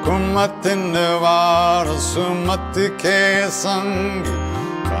Kumati Nivara Sumati Kesangi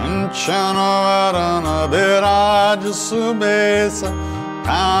Kanchana Varana Viraja Subesa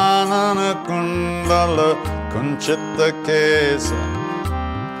Kanana Kundala Kunchita Kesa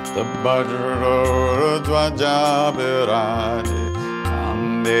Tabhajra Dvaja Viraji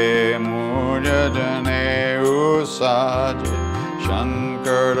Ande Mujajane Usaji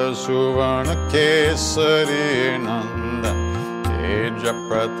Shankara Suvarna Kesari Nanda Teja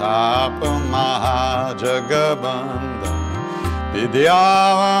Pratapa Mahajagabanda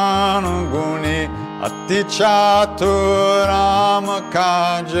Vidyavanu Guni Ati Chaturama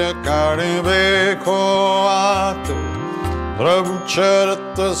Kaja Karibe Koatu Prabhu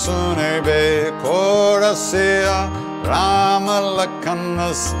Charata Sunebe Korasya Rama Lakkhana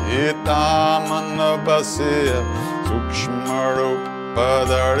Sita Manabasya Sukshma Rupa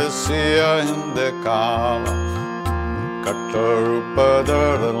Dharisya Hindekala Kata Rupa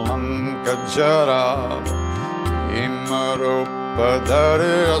Dharalanka Jarava Ima Rupa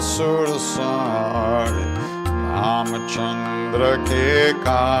Dhari Asura Sari Ramachandra Ke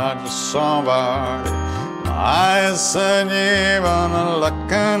Kaj Samvari Maya Sanjivana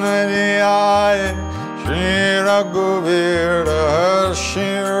Lakkhana Riyaye Shri Raghuvira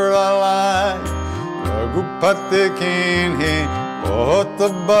Shiralai Raghupati Kinhi Bahut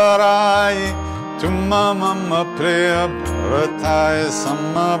Barai Tumma Mama Priya Bharatai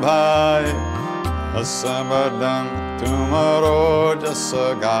Samabhai Asavadam Tumaro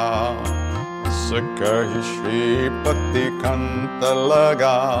Jasaga Sakahi Shri Pati Kanta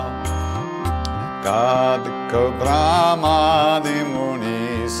Laga Kadika Brahmadi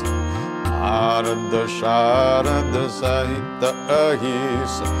Munis Arada Sharada Sahita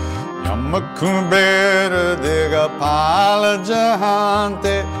Ahisa Yamakubera Dega Pala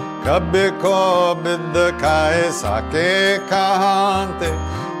Jahante Kabiko Bidda Kai Sake Kahante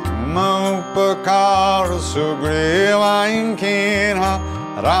Upakar Sugriva Inkina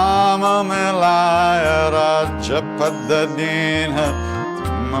Rama Melaya Raja Padadinha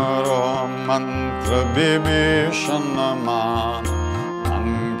Tumaro Mantra Bibhishana Mana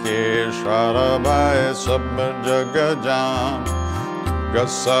Ankeshwarabhaya Sabha Jagajan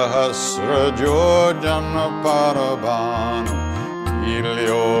Gasahasra Jojana Parabhanu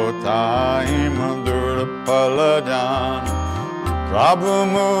Ilyota Imadur Palajana Prabhu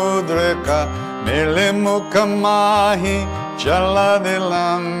Mudrika Milimukha Mahi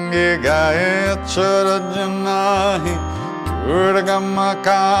Chaladilangi Gaya Charajanahi Durgama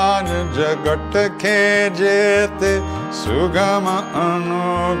Kaja Jagat Ke Jete Sugama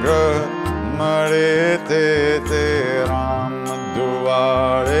Anugrah Marete Te Ram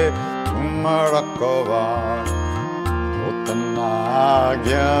Duare Tumarakovar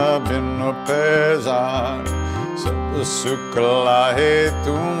Utanagya Binu Pezar Sukla He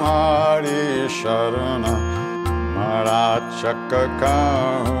Tumari Sharana Marachaka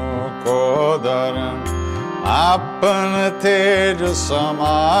Kahu Kodaran Apan Teja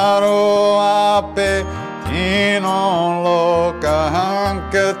Samaro Ape Tinon Loka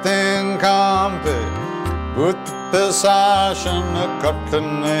Hankatin Kampe Buddha Sashana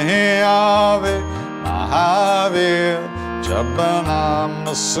Kaptanahi Ave Mahavir Jabanam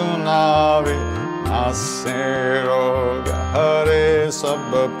Sunave Nasero Hare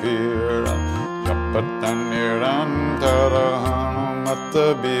Sabapira Japatanirantara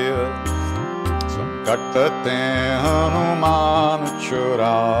Hanumatabir Sankatate Hanuman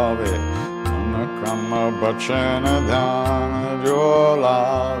Churave Anakrama Bachana Dhana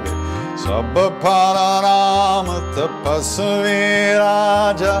Jolave Sabapara Tapasvi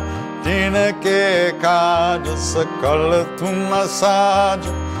Raja Dinake Kaja Sakala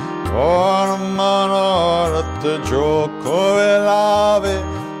Tumasaja और मनोरथ जो कोई लावे,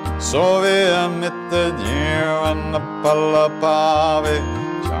 सोवे अमित जीवन पल पावे।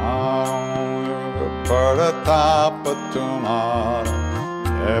 चारों युग प्रताप तुम्हारा,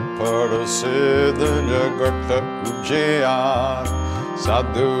 है प्रसिद्ध जगत उजियार।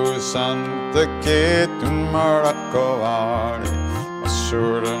 साधु संत के तुम रखवारे,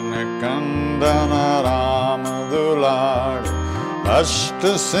 असुर निकंदन राम दुलारे। अष्ट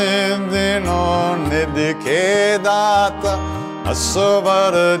सिद्धियों निधि के दाता,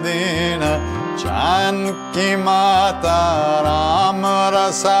 असवर दीन जानकी माता। राम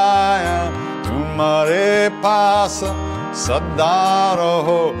रसायन तुम्हारे पास, सदा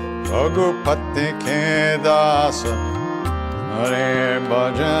रहो रघुपति के दास। हरे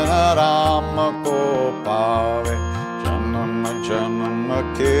भजन राम को पावे, जन्म जन्म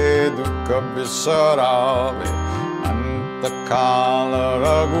के दुख बिसरावे। अंत काल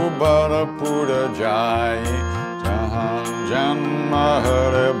रघुबरपुर जाई, जहाँ जन्म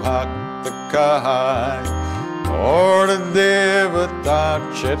हर भक्त कहाई। और देवता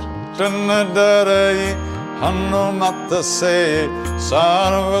चित्तन डरई, हनुमत से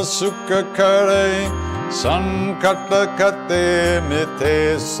सर्व सुख करई। संकट कटे मिटे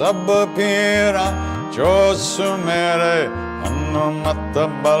सब पीरा, जो सुमेरे हनुमत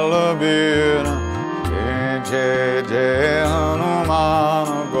बलबीरा। जय जय हनुमान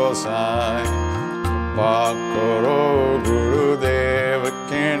गोसाई, कृपा करो गुरुदेव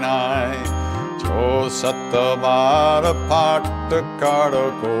की नाई। जो 7 बार पाठ कर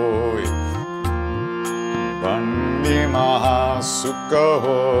कोई, बंदी महासुख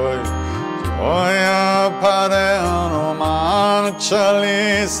होय। होया पढ़े हनुमान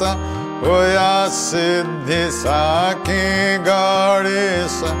चालीसा, होया सिद्धि साखी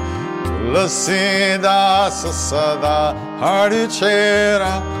गणेशा। तुलसीदास सदा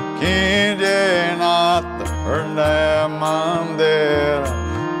हरिचेरा, कीजे नाथ हृदय मंदिर।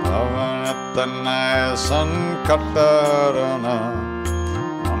 पवन तनय संकट हरना,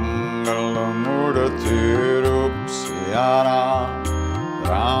 मंगल मूर्ति रूप सिया राम।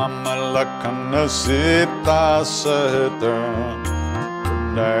 राम लखन सीता सहित,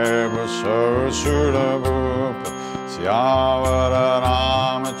 हृदय ससुर भूप। सियावर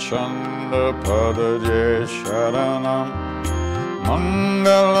रामचंद्र पद जय शरणम।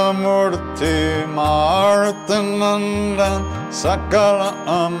 मंगल मूर्ति मारुति नंदन, सकल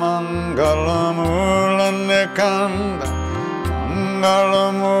अमंगल मूल निकंदन। मंगल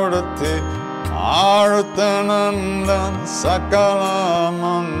मूर्ति मारुति नंदन, सकल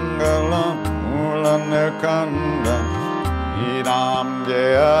मंगल मूल निकंदन। श्री राम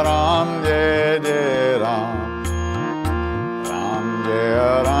जय जय राम।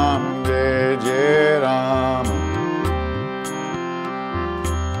 राम जय जय राम।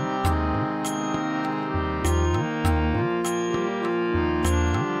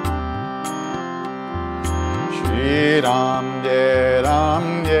 श्री राम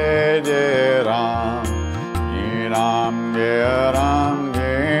जय जय राम। श्री राम जय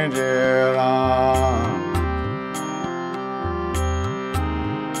जय राम।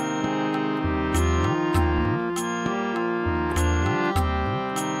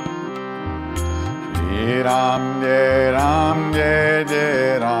 श्री राम जय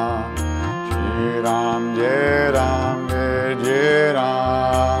जय राम। श्री राम जय जय राम।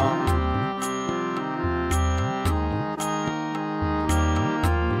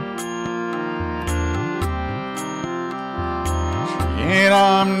 श्री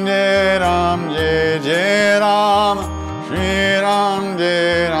राम जय जय राम। श्री राम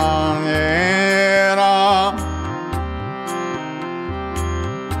जय राम।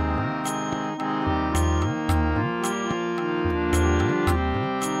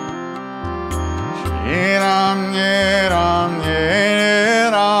 श्री राम जय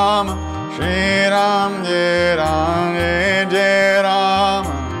राम। श्री राम जय जय राम।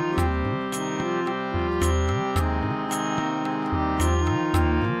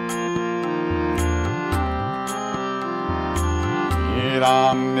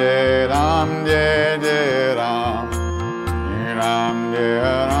 श्री राम जय जय राम। श्री राम जय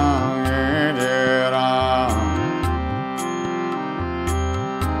जय राम।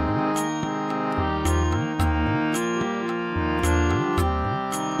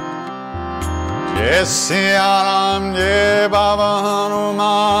 जय सिया राम जय बाबा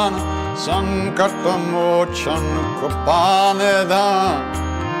हनुमान, संकट मोचन कृपा निधान।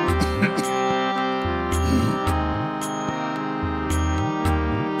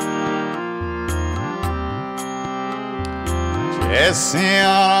 जय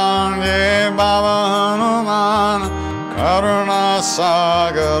सिया राम जय बाबा हनुमान, करुणा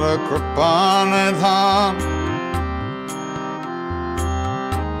Sagar Kripanidhan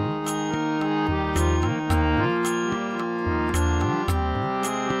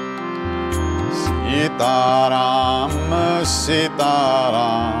Sitaram,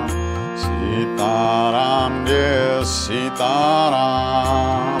 Sitaram, Sitaram, yes,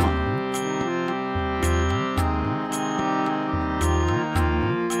 Sitaram.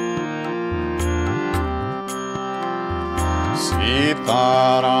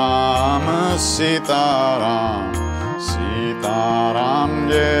 Sitaram, Sitaram, Sitaram,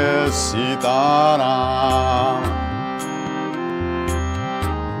 yes, Sitaram.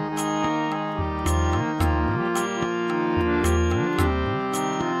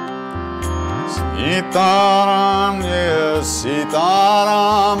 Sitaram, yes,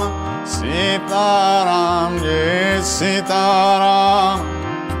 Sitaram, Sitaram, yes, Sitaram.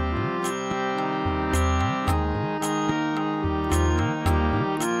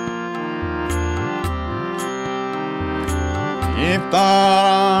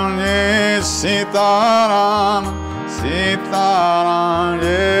 Sitaram, yes, Sitaram, Sitaram,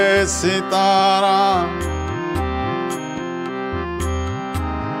 yes, Sitaram.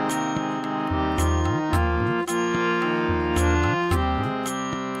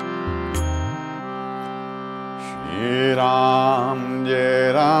 Shri Ram,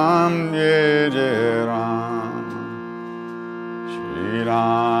 Jai Ram, Jai Jai Ram. Shri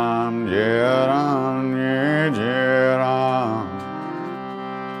Ram, Jai Ram, Jai Jai Ram.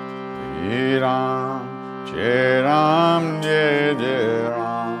 Shri Ram, Jai Ram, Jai Jai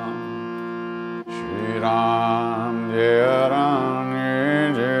Ram. Shri Ram, Jai Ram,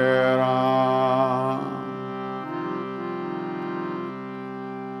 Jai Jai Ram.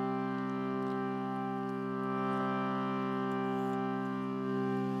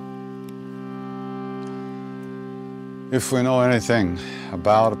 If we know anything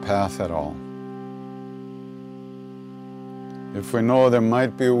about a path at all, if we know there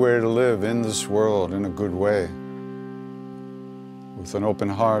might be a way to live in this world in a good way, with an open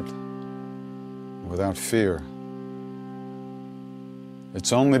heart, without fear,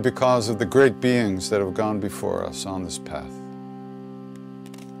 it's only because of the great beings that have gone before us on this path.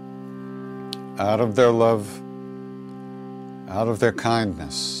 Out of their love, out of their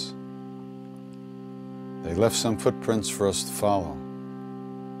kindness, they left some footprints for us to follow.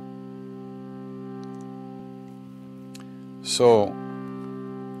 So,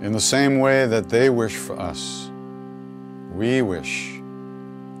 in the same way that they wish for us, we wish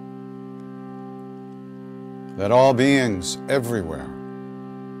that all beings everywhere,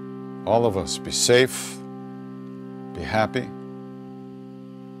 all of us, be safe, be happy,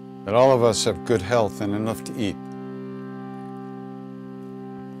 that all of us have good health and enough to eat.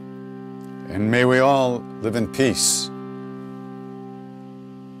 And may we all live in peace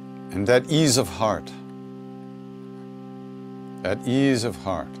and at ease of heart,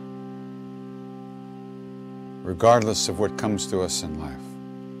 regardless of what comes to us in life.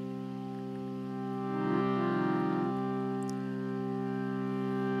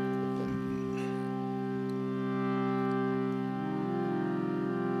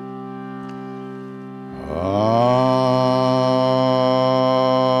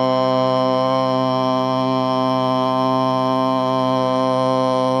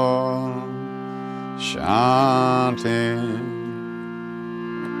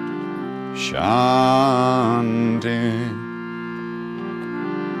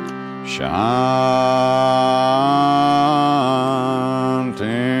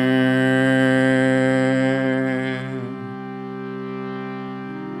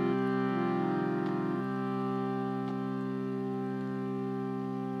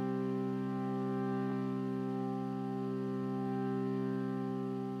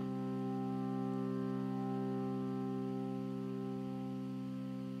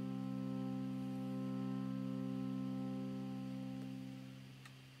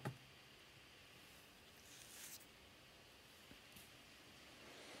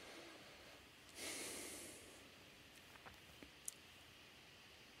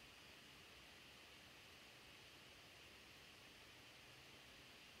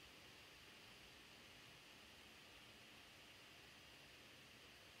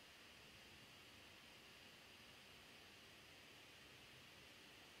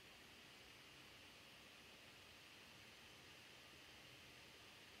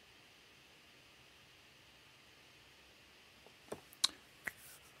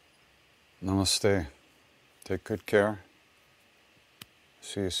 Namaste. Take good care.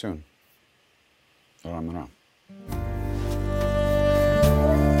 See you soon. Ram Ram.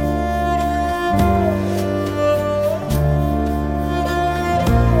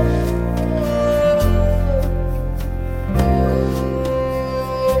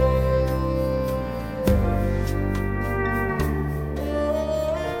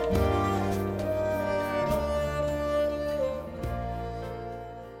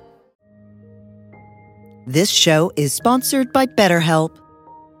 This show is sponsored by BetterHelp.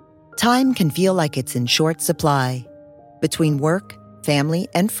 Time can feel like it's in short supply. Between work, family,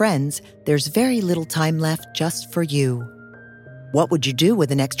 and friends, there's very little time left just for you. What would you do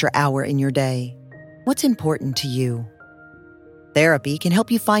with an extra hour in your day? What's important to you? Therapy can help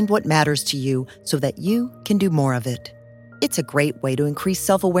you find what matters to you so that you can do more of it. It's a great way to increase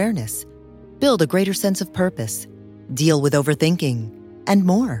self-awareness, build a greater sense of purpose, deal with overthinking, and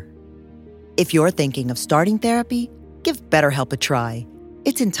more. If you're thinking of starting therapy, give BetterHelp a try.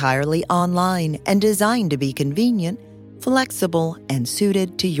 It's entirely online and designed to be convenient, flexible, and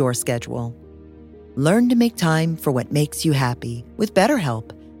suited to your schedule. Learn to make time for what makes you happy with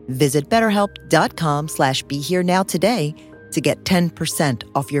BetterHelp. Visit BetterHelp.com/BeHereNow today to get 10%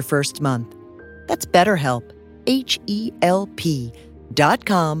 off your first month. That's BetterHelp,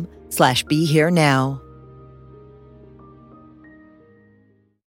 HELP.com/BeHereNow.